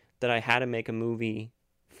nut, that I had to make a movie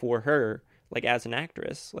for her, like, as an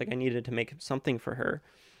actress. Like, I needed to make something for her,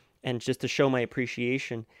 and just to show my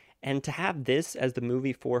appreciation. And to have this as the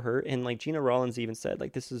movie for her, and like Gina Rollins even said,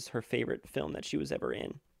 like, this is her favorite film that she was ever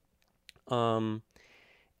in.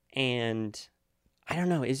 And I don't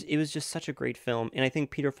know, it was just such a great film, and I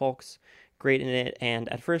think Peter Falk's great in it. And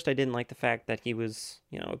at first, I didn't like the fact that he was,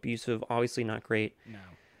 you know, abusive. Obviously, not great. No.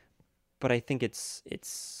 But I think it's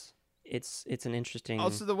an interesting.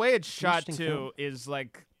 Also, the way it's shot too film. Is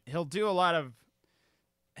like, he'll do a lot of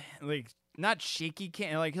like, not shaky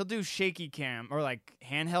cam, like he'll do shaky cam or like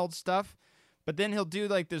handheld stuff, but then he'll do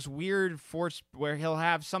like this weird force where he'll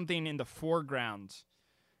have something in the foreground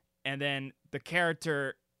and then the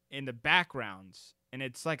character in the backgrounds, and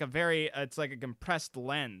it's like a compressed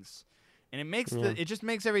lens, and it makes it just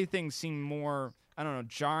makes everything seem more, I don't know,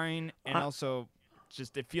 jarring, and also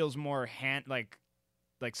just it feels more like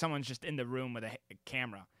someone's just in the room with a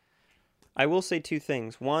camera. I will say two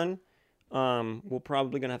things. One, we're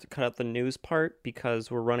probably going to have to cut out the news part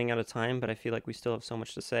because we're running out of time, but I feel like we still have so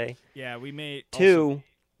much to say. Yeah, we may. Two,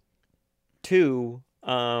 Two,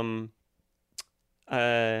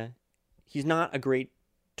 he's not a great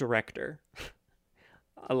director.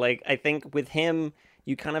 Like, I think with him,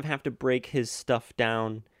 you kind of have to break his stuff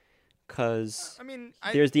down because I mean,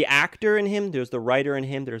 there's the actor in him, there's the writer in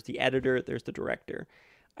him, there's the editor, there's the director.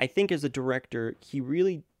 I think as a director, he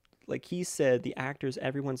really, like he said, the actors,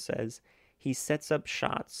 everyone says, he sets up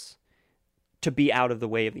shots to be out of the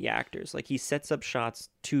way of the actors. Like, he sets up shots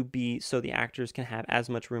to be so the actors can have as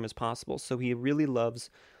much room as possible. So he really loves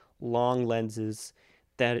long lenses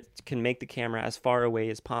that can make the camera as far away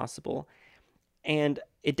as possible. And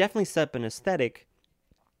it definitely set up an aesthetic,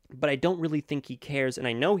 but I don't really think he cares, and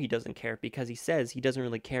I know he doesn't care because he says he doesn't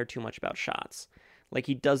really care too much about shots. Like,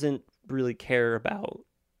 he doesn't really care about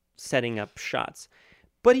setting up shots.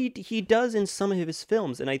 But he does in some of his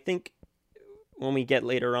films, and I think when we get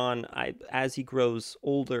later on, as he grows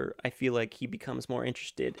older, I feel like he becomes more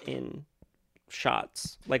interested in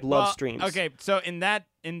shots, like love streams. Okay, so in that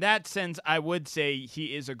sense, I would say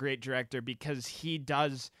he is a great director because he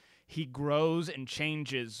grows and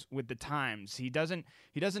changes with the times. He doesn't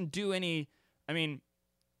do any. I mean,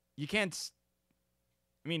 you can't.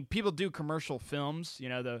 I mean, people do commercial films,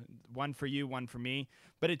 the one for you, one for me.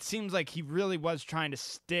 But it seems like he really was trying to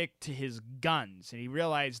stick to his guns, and he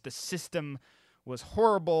realized the system was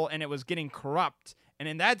horrible and it was getting corrupt. And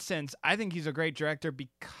in that sense, I think he's a great director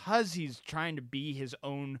because he's trying to be his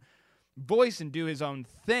own voice and do his own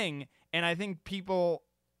thing. And I think people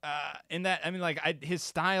in that, I mean, like his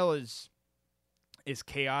style is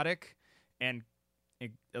chaotic and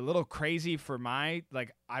a little crazy for I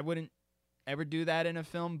wouldn't ever do that in a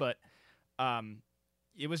film, but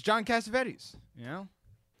it was John Cassavetes,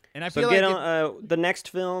 And I so feel the next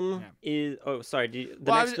film is. Oh, sorry.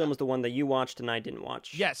 Next film is the one that you watched and I didn't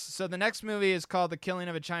watch. Yes. So the next movie is called The Killing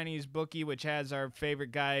of a Chinese Bookie, which has our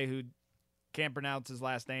favorite guy who can't pronounce his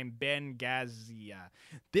last name, Ben Gazia.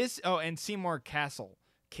 And Seymour Kissel.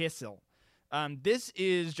 This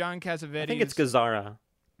is John Cassavetes. I think it's Gazzara.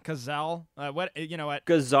 Cazal. What? You know what?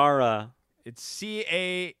 Gazzara. It's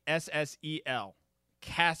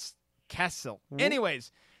Cassel. Cassel.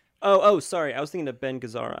 Anyways. Oh, sorry. I was thinking of Ben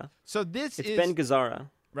Gazzara. So it's Ben Gazzara.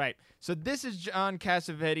 Right. So this is John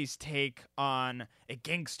Cassavetes' take on a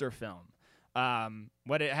gangster film.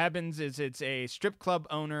 What it happens is it's a strip club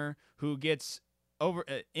owner who gets over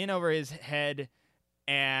his head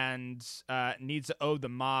and needs to owe the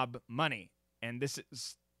mob money, and this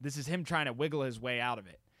is him trying to wiggle his way out of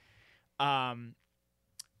it.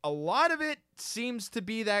 A lot of it seems to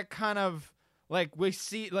be that kind of like we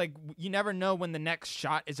see, like you never know when the next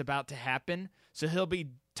shot is about to happen. So he'll be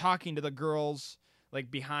talking to the girls like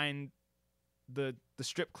behind the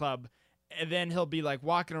strip club, and then he'll be like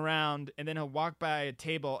walking around, and then he'll walk by a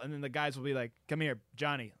table, and then the guys will be like, "Come here,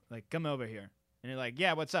 Johnny, like come over here." And you're like,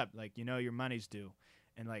 "Yeah, what's up?" Like, your money's due.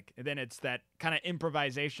 And then it's that kind of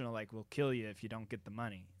improvisational, like, we'll kill you if you don't get the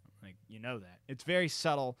money. Like, that. It's very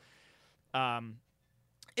subtle.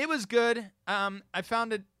 It was good. I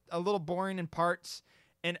found it a little boring in parts,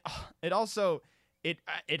 and it also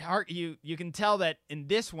you can tell that in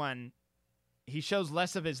this one he shows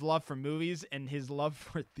less of his love for movies and his love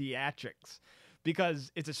for theatrics,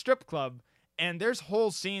 because it's a strip club and there's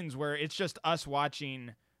whole scenes where it's just us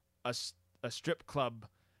watching a strip club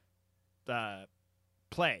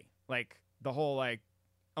play, like the whole, like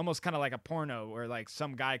almost kind of like a porno where like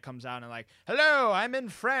some guy comes out and like, "Hello, I'm in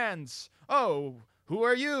France. Oh, who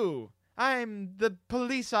are you? I'm the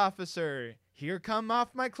police officer. Here, come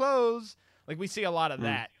off my clothes." Like, we see a lot of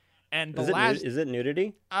that. And is it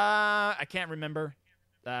nudity? I can't remember.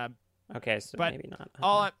 Okay, so but maybe not.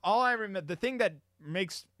 All I remember, the thing that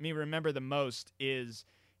makes me remember the most is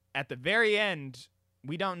at the very end,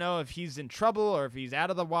 we don't know if he's in trouble or if he's out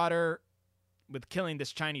of the water with killing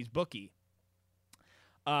this Chinese bookie.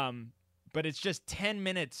 But it's just 10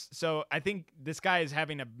 minutes. So I think this guy is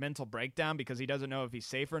having a mental breakdown because he doesn't know if he's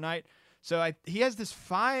safe or not. So he has this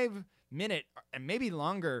 5-minute and maybe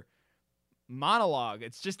longer monologue.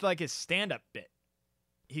 It's just like his stand-up bit.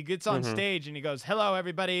 He gets on stage and he goes, "Hello,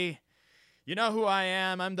 everybody. You know who I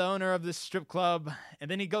am. I'm the owner of this strip club." And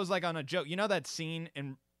then he goes like on a joke. You know that scene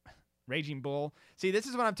in Raging Bull? See, this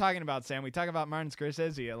is what I'm talking about, Sam. We talk about Martin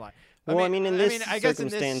Scorsese a lot. I guess in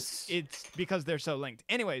this, it's because they're so linked.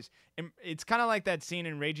 Anyways, it's kind of like that scene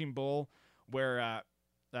in Raging Bull where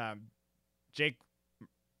Jake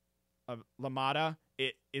LaMotta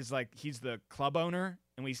is like, he's the club owner,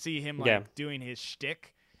 and we see him doing his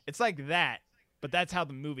shtick. It's like that, but that's how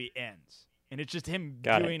the movie ends, and it's just him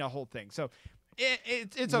doing a whole thing. So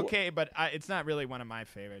it's okay, but it's not really one of my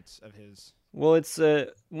favorites of his. Well, it's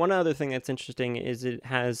one other thing that's interesting is it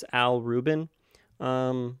has Al Rubin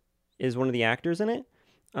is one of the actors in it.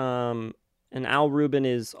 And Al Rubin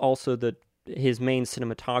is also his main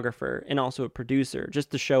cinematographer and also a producer,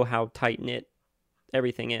 just to show how tight knit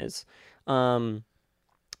everything is.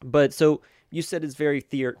 But so you said it's very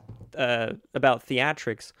about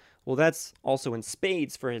theatrics. Well, that's also in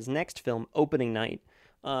spades for his next film, Opening Night,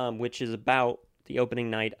 which is about the opening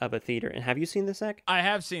night of a theater. And have you seen this, Zach? I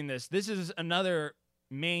have seen this. This is another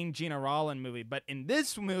main Gina Rollins movie, but in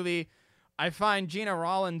this movie, I find Gina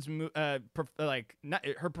Rollins her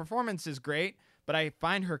performance is great, but I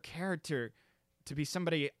find her character to be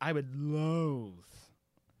somebody I would loathe.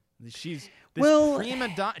 She's this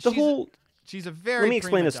prima donna. She's a very. Let me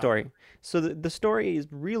explain the story. So the story is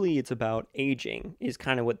really, it's about aging. Is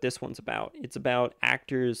kind of what this one's about. It's about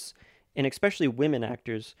actors, and especially women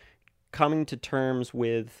actors, coming to terms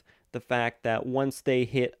with the fact that once they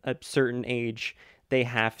hit a certain age, they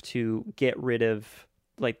have to get rid of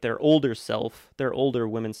like their older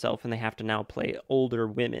women self, and they have to now play older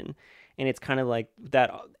women. And it's kind of like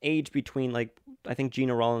that age between, like, I think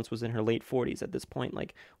Gina Rollins was in her late 40s at this point,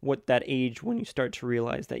 like what that age when you start to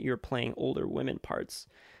realize that you're playing older women parts.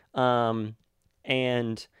 And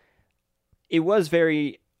it was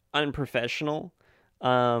very unprofessional.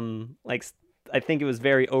 Like, I think it was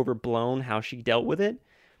very overblown how she dealt with it,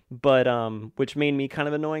 but which made me kind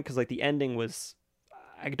of annoying because like the ending was,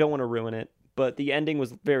 I don't want to ruin it, but the ending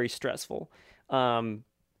was very stressful.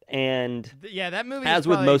 And that movie, as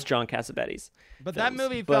with most John Cassavetes, but films. That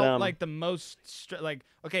movie felt like the most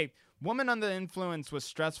okay, Woman Under the Influence was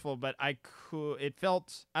stressful, but it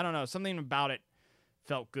felt, I don't know, something about it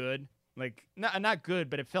felt good, like not good,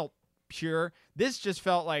 but it felt pure. This just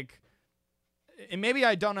felt like, and maybe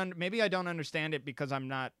I don't understand it because I'm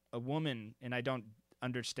not a woman and I don't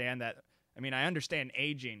understand that. I mean, I understand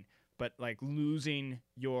aging, but like losing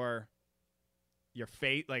your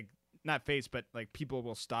face, like not face, but like people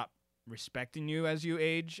will stop respecting you as you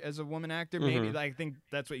age as a woman actor. Mm-hmm. Maybe, I think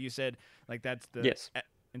that's what you said. Like that's the yes.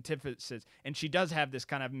 antithesis, and she does have this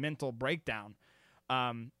kind of mental breakdown.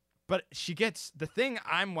 But she gets, the thing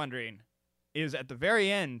I'm wondering is at the very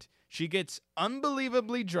end, she gets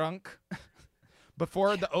unbelievably drunk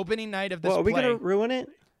before the opening night of this play. Are we going to ruin it?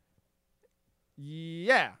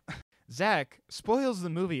 Yeah. Zach spoils the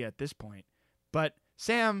movie at this point, but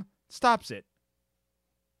Sam stops it,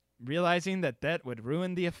 realizing that would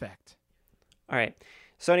ruin the effect. All right.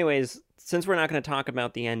 So anyways, since we're not going to talk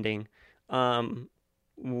about the ending, I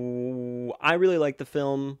really liked the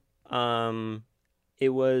film. It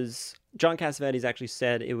was, John Cassavetes actually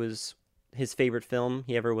said it was his favorite film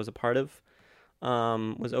he ever was a part of,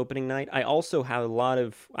 was Opening Night. I also had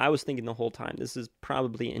I was thinking the whole time, this is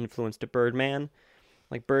probably influenced to Birdman.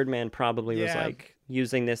 Like Birdman probably was like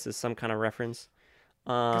using this as some kind of reference.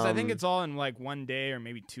 Because I think it's all in like one day or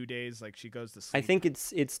maybe 2 days. Like she goes to sleep. I think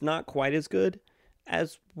it's not quite as good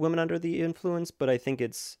as Women Under the Influence, but I think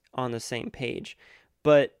it's on the same page.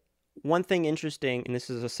 But one thing interesting, and this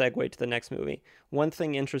is a segue to the next movie. One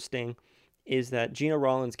thing interesting is that Gina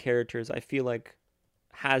Rollins' characters, I feel like,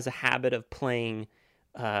 has a habit of playing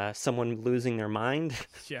someone losing their mind.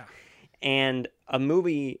 Yeah. And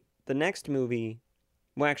the next movie.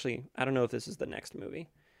 Well, actually, I don't know if this is the next movie.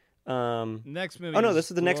 Next movie. Oh no,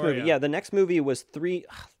 this is the Gloria. next movie. Yeah, the next movie was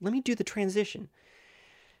let me do the transition.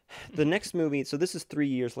 The next movie, so this is 3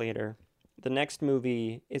 years later. The next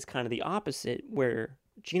movie is kind of the opposite, where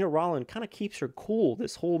Gina Rollins kind of keeps her cool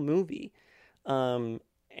this whole movie.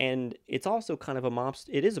 And it's also kind of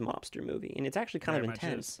it is a mobster movie, and it's actually kind of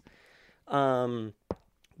intense. And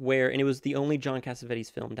it was the only John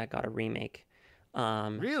Cassavetes film that got a remake.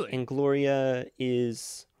 Really? And Gloria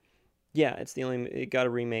is, it got a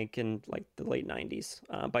remake in like the late 90s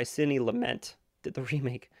by Sidney Lumet did the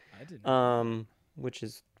remake. I didn't. Which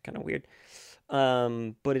is kind of weird.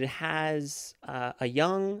 But it has a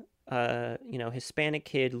young, Hispanic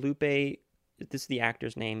kid, Lupe. This is the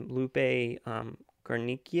actor's name, Lupe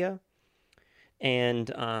Garnicia,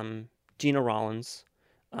 and Gina Rollins.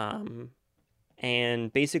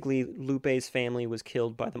 And basically, Lupe's family was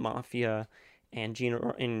killed by the mafia, and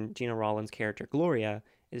Gina Rollins' character Gloria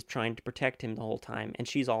is trying to protect him the whole time, and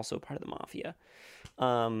she's also part of the mafia.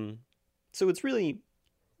 So it's really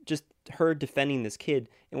just her defending this kid.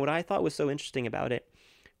 And what I thought was so interesting about it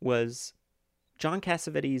was John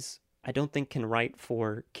Cassavetes, I don't think, can write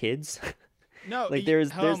for kids. No, like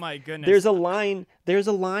oh my goodness. There's a line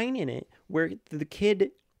in it where the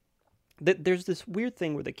kid, there's this weird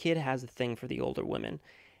thing where the kid has a thing for the older women,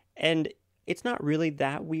 and it's not really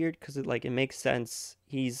that weird because it makes sense.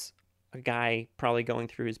 He's a guy probably going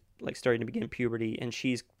through his, like, starting to begin puberty, and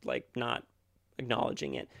she's like not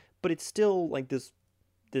acknowledging it, but it's still like this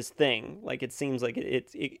this thing. Like it seems like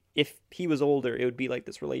if he was older, it would be like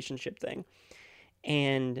this relationship thing.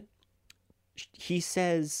 And he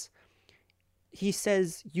says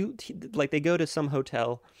like they go to some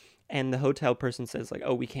hotel, and the hotel person says like,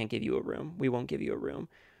 "Oh, we can't give you a room. We won't give you a room."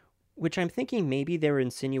 Which I'm thinking maybe they were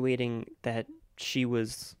insinuating that she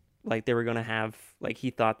was like they were going to have like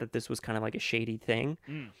he thought that this was kind of like a shady thing.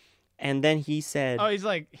 And then he said, Oh, he's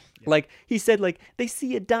like, yeah. like he said, like they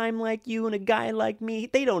see a dime like you and a guy like me,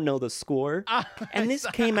 they don't know the score. And this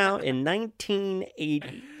came out in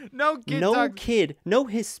 1980. No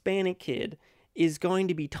Hispanic kid is going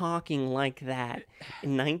to be talking like that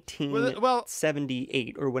in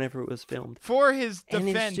 1978 or whenever it was filmed. For his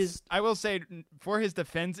defense, I will say, for his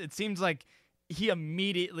defense, it seems like he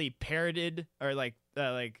immediately parroted or like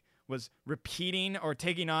was repeating or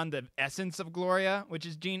taking on the essence of Gloria, which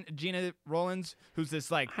is Gina Rollins, who's this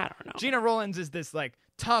like, I don't know. Gina Rollins is this like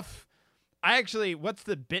tough. What's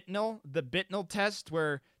the Bittnell test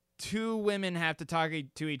where two women have to talk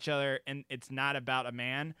to each other and it's not about a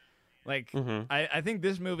man. Like, I think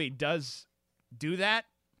this movie does do that,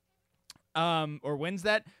 or wins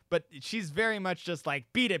that, but she's very much just like,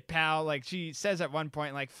 beat it, pal. Like she says at one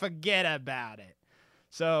point, like, forget about it.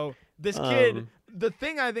 So this kid, the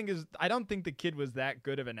thing I think is, I don't think the kid was that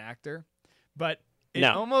good of an actor, but it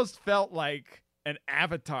almost felt like an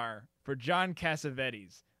avatar for John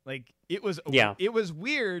Cassavetes. Like it was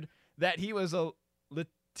weird that he was a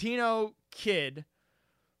Latino kid,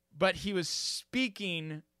 but he was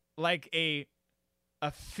speaking like a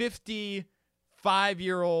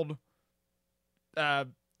 55-year-old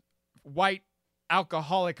white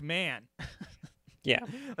alcoholic man. Yeah,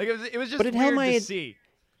 like it was just weird to see.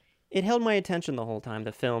 It held my attention the whole time.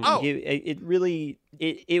 The film, Oh. it really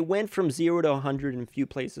went from 0 to 100 in a few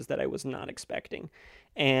places that I was not expecting,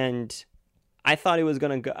 and I thought it was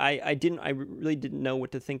gonna go. I really didn't know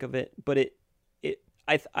what to think of it, but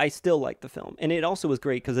I still liked the film, and it also was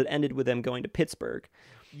great because it ended with them going to Pittsburgh.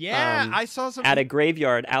 Yeah, I saw some at a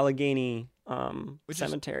graveyard, Allegheny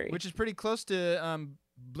Cemetery, which is pretty close to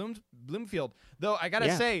Bloomfield. Though I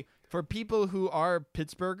gotta say, for people who are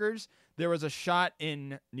Pittsburghers, there was a shot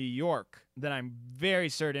in New York that I'm very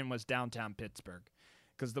certain was downtown Pittsburgh,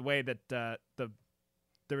 because the way that there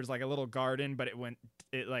was like a little garden, but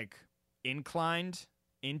it like inclined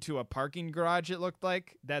into a parking garage. It looked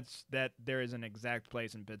like that there is an exact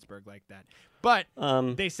place in Pittsburgh like that. But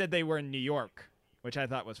they said they were in New York, which I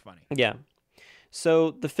thought was funny. Yeah.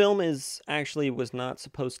 So the film was not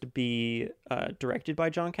supposed to be directed by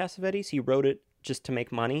John Cassavetes. He wrote it just to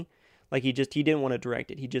make money. Like he didn't want to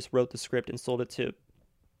direct it. He just wrote the script and sold it to,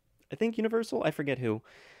 I think, Universal. I forget who.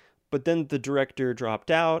 But then the director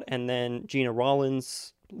dropped out, and then Gina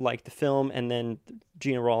Rollins liked the film, and then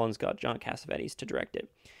Gina Rollins got John Cassavetes to direct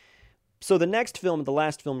it. So the next film, the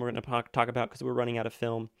last film we're going to talk about because we're running out of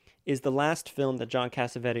film, is the last film that John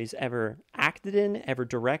Cassavetes ever acted in, ever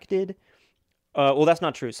directed. Well, that's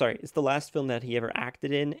not true. Sorry. It's the last film that he ever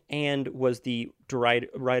acted in and was the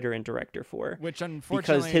writer and director for. Which,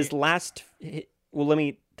 unfortunately... Because his last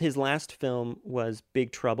film was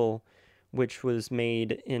Big Trouble, which was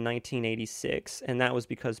made in 1986, and that was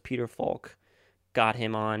because Peter Falk got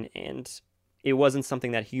him on, and it wasn't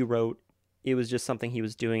something that he wrote. It was just something he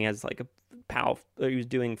was doing as like a pal. He was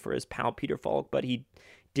doing for his pal Peter Falk, but he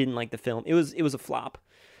didn't like the film. It was a flop.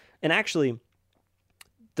 And actually,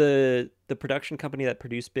 the production company that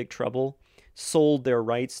produced Big Trouble sold their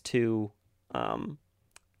rights to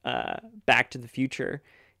Back to the Future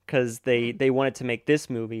because they wanted to make this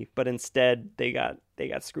movie, but instead they got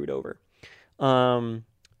screwed over. So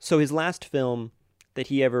his last film that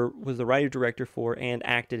he ever was the writer director for and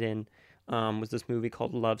acted in was this movie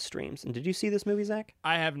called Love Streams. And did you see this movie, Zach?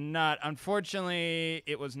 I have not. Unfortunately,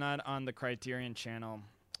 it was not on the Criterion Channel.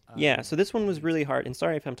 Yeah, so this one was really hard. And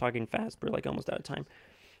sorry if I'm talking fast. We're like almost out of time.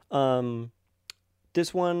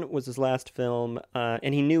 This one was his last film,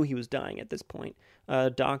 and he knew he was dying at this point.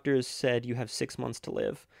 Doctors said you have 6 months to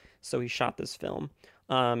live, so he shot this film.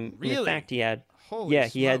 Really? In fact, he had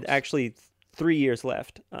he had actually 3 years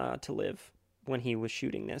left to live when he was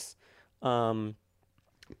shooting this.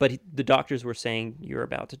 But the doctors were saying you're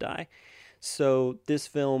about to die. So this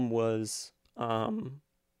film was.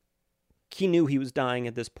 He knew he was dying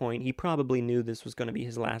at this point. He probably knew this was going to be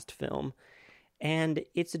his last film. And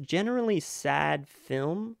it's a generally sad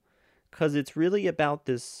film because it's really about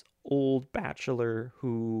this old bachelor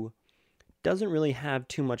who doesn't really have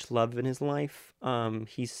too much love in his life.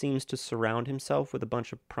 He seems to surround himself with a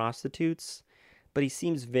bunch of prostitutes, but he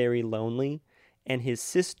seems very lonely. And his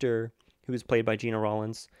sister, who is played by Gina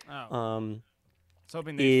Rollins,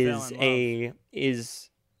 is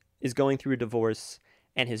is going through a divorce,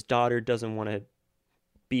 and his daughter doesn't want to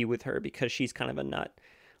be with her because she's kind of a nut.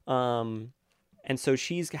 And so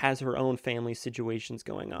has her own family situations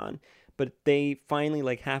going on. But they finally,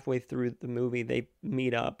 like halfway through the movie, they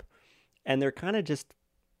meet up, and they're kind of just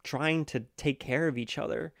trying to take care of each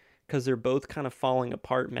other because they're both kind of falling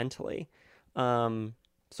apart mentally. So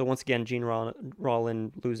once again, Jean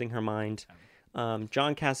Rollin losing her mind. John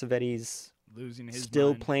Cassavetes losing his still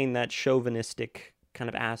mind. Playing that chauvinistic kind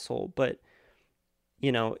of asshole, but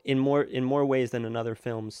you know, in more ways than in other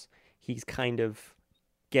films, he's kind of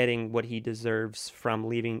getting what he deserves from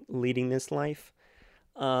leading this life.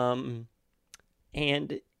 And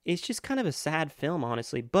it's just kind of a sad film,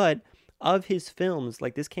 honestly. But of his films,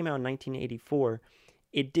 like this came out in 1984,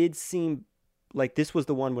 it did seem like this was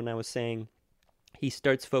the one when I was saying he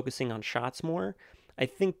starts focusing on shots more. I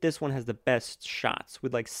think this one has the best shots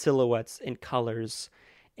with like silhouettes and colors,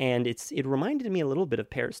 and it reminded me a little bit of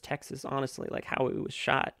Paris, Texas, honestly, like how it was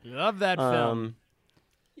shot. Love that film.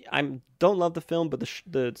 I don't love the film, but the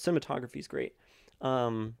cinematography is great.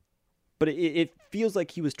 But it feels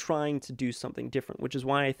like he was trying to do something different, which is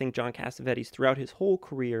why I think John Cassavetes, throughout his whole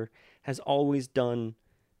career, has always done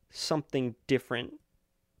something different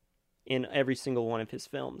in every single one of his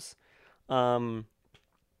films.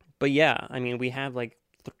 But yeah, I mean, we have like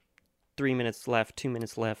 3 minutes left, 2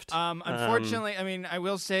 minutes left. Unfortunately, I mean, I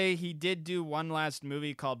will say he did do one last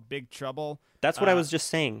movie called Big Trouble. That's what I was just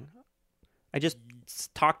saying. I just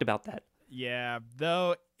talked about that. Yeah,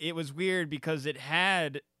 though it was weird because it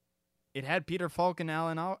had Peter Falk and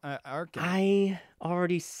Alan Arkin. I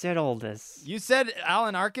already said all this. You said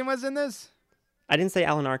Alan Arkin was in this? I didn't say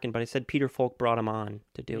Alan Arkin, but I said Peter Falk brought him on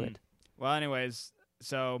to do it. Well, anyways,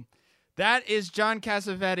 so that is John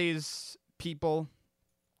Cassavetes, people.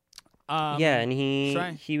 Yeah, and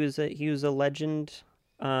he was a legend.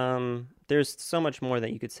 There's so much more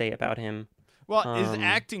that you could say about him. Well, his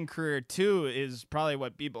acting career too is probably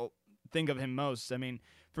what people think of him most. I mean,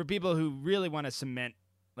 for people who really want to cement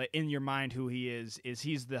like in your mind who he is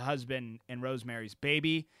he's the husband in Rosemary's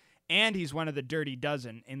Baby, and he's one of the Dirty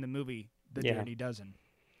Dozen in the movie Dirty Dozen.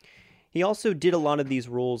 He also did a lot of these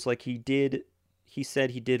roles, like he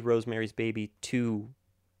said he did Rosemary's Baby to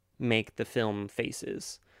make the film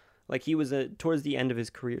Faces. Like he was towards the end of his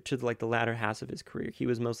career, to like the latter half of his career, he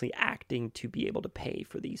was mostly acting to be able to pay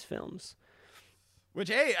for these films. Which,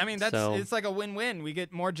 hey, I mean, it's like a win-win. We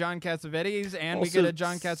get more John Cassavetes, and we get a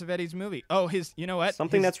John Cassavetes movie. Oh, you know what?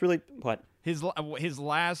 That's really, what? His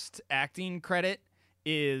last acting credit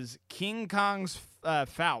is King Kong's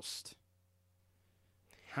Faust.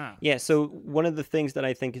 Huh. Yeah, so one of the things that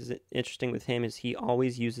I think is interesting with him is he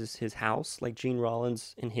always uses his house, like Gene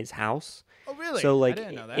Rollins in his house. Oh, really? So, like, I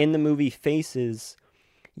didn't know that. in the movie Faces,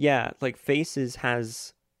 yeah, like Faces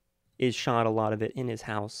is shot a lot of it in his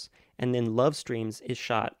house. And then Love Streams is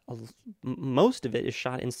shot, most of it is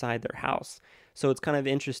shot inside their house. So it's kind of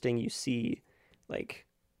interesting. You see, like,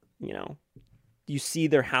 you see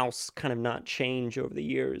their house kind of not change over the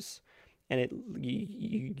years. And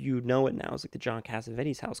you know it now as like the John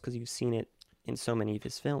Cassavetes house because you've seen it in so many of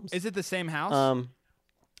his films. Is it the same house?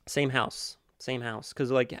 Same house. Because,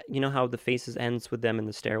 like, you know how the Faces ends with them in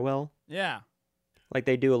the stairwell? Yeah. Like,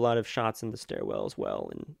 they do a lot of shots in the stairwell as well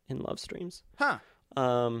in Love Streams. Huh.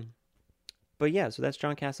 But yeah, so that's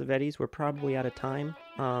John Cassavetes. We're probably out of time.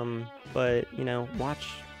 But,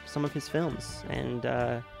 watch some of his films and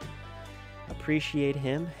appreciate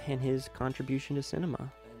him and his contribution to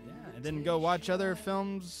cinema. Yeah, and then go watch other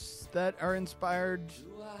films that inspire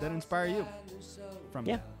you from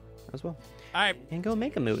Yeah, as well. All right. And go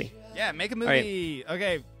make a movie. Yeah, make a movie. Right.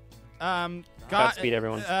 Okay. Godspeed,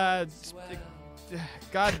 everyone.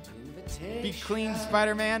 God be clean,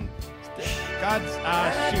 Spider-Man. God's...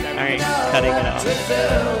 shoot. All right, cutting it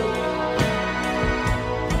off.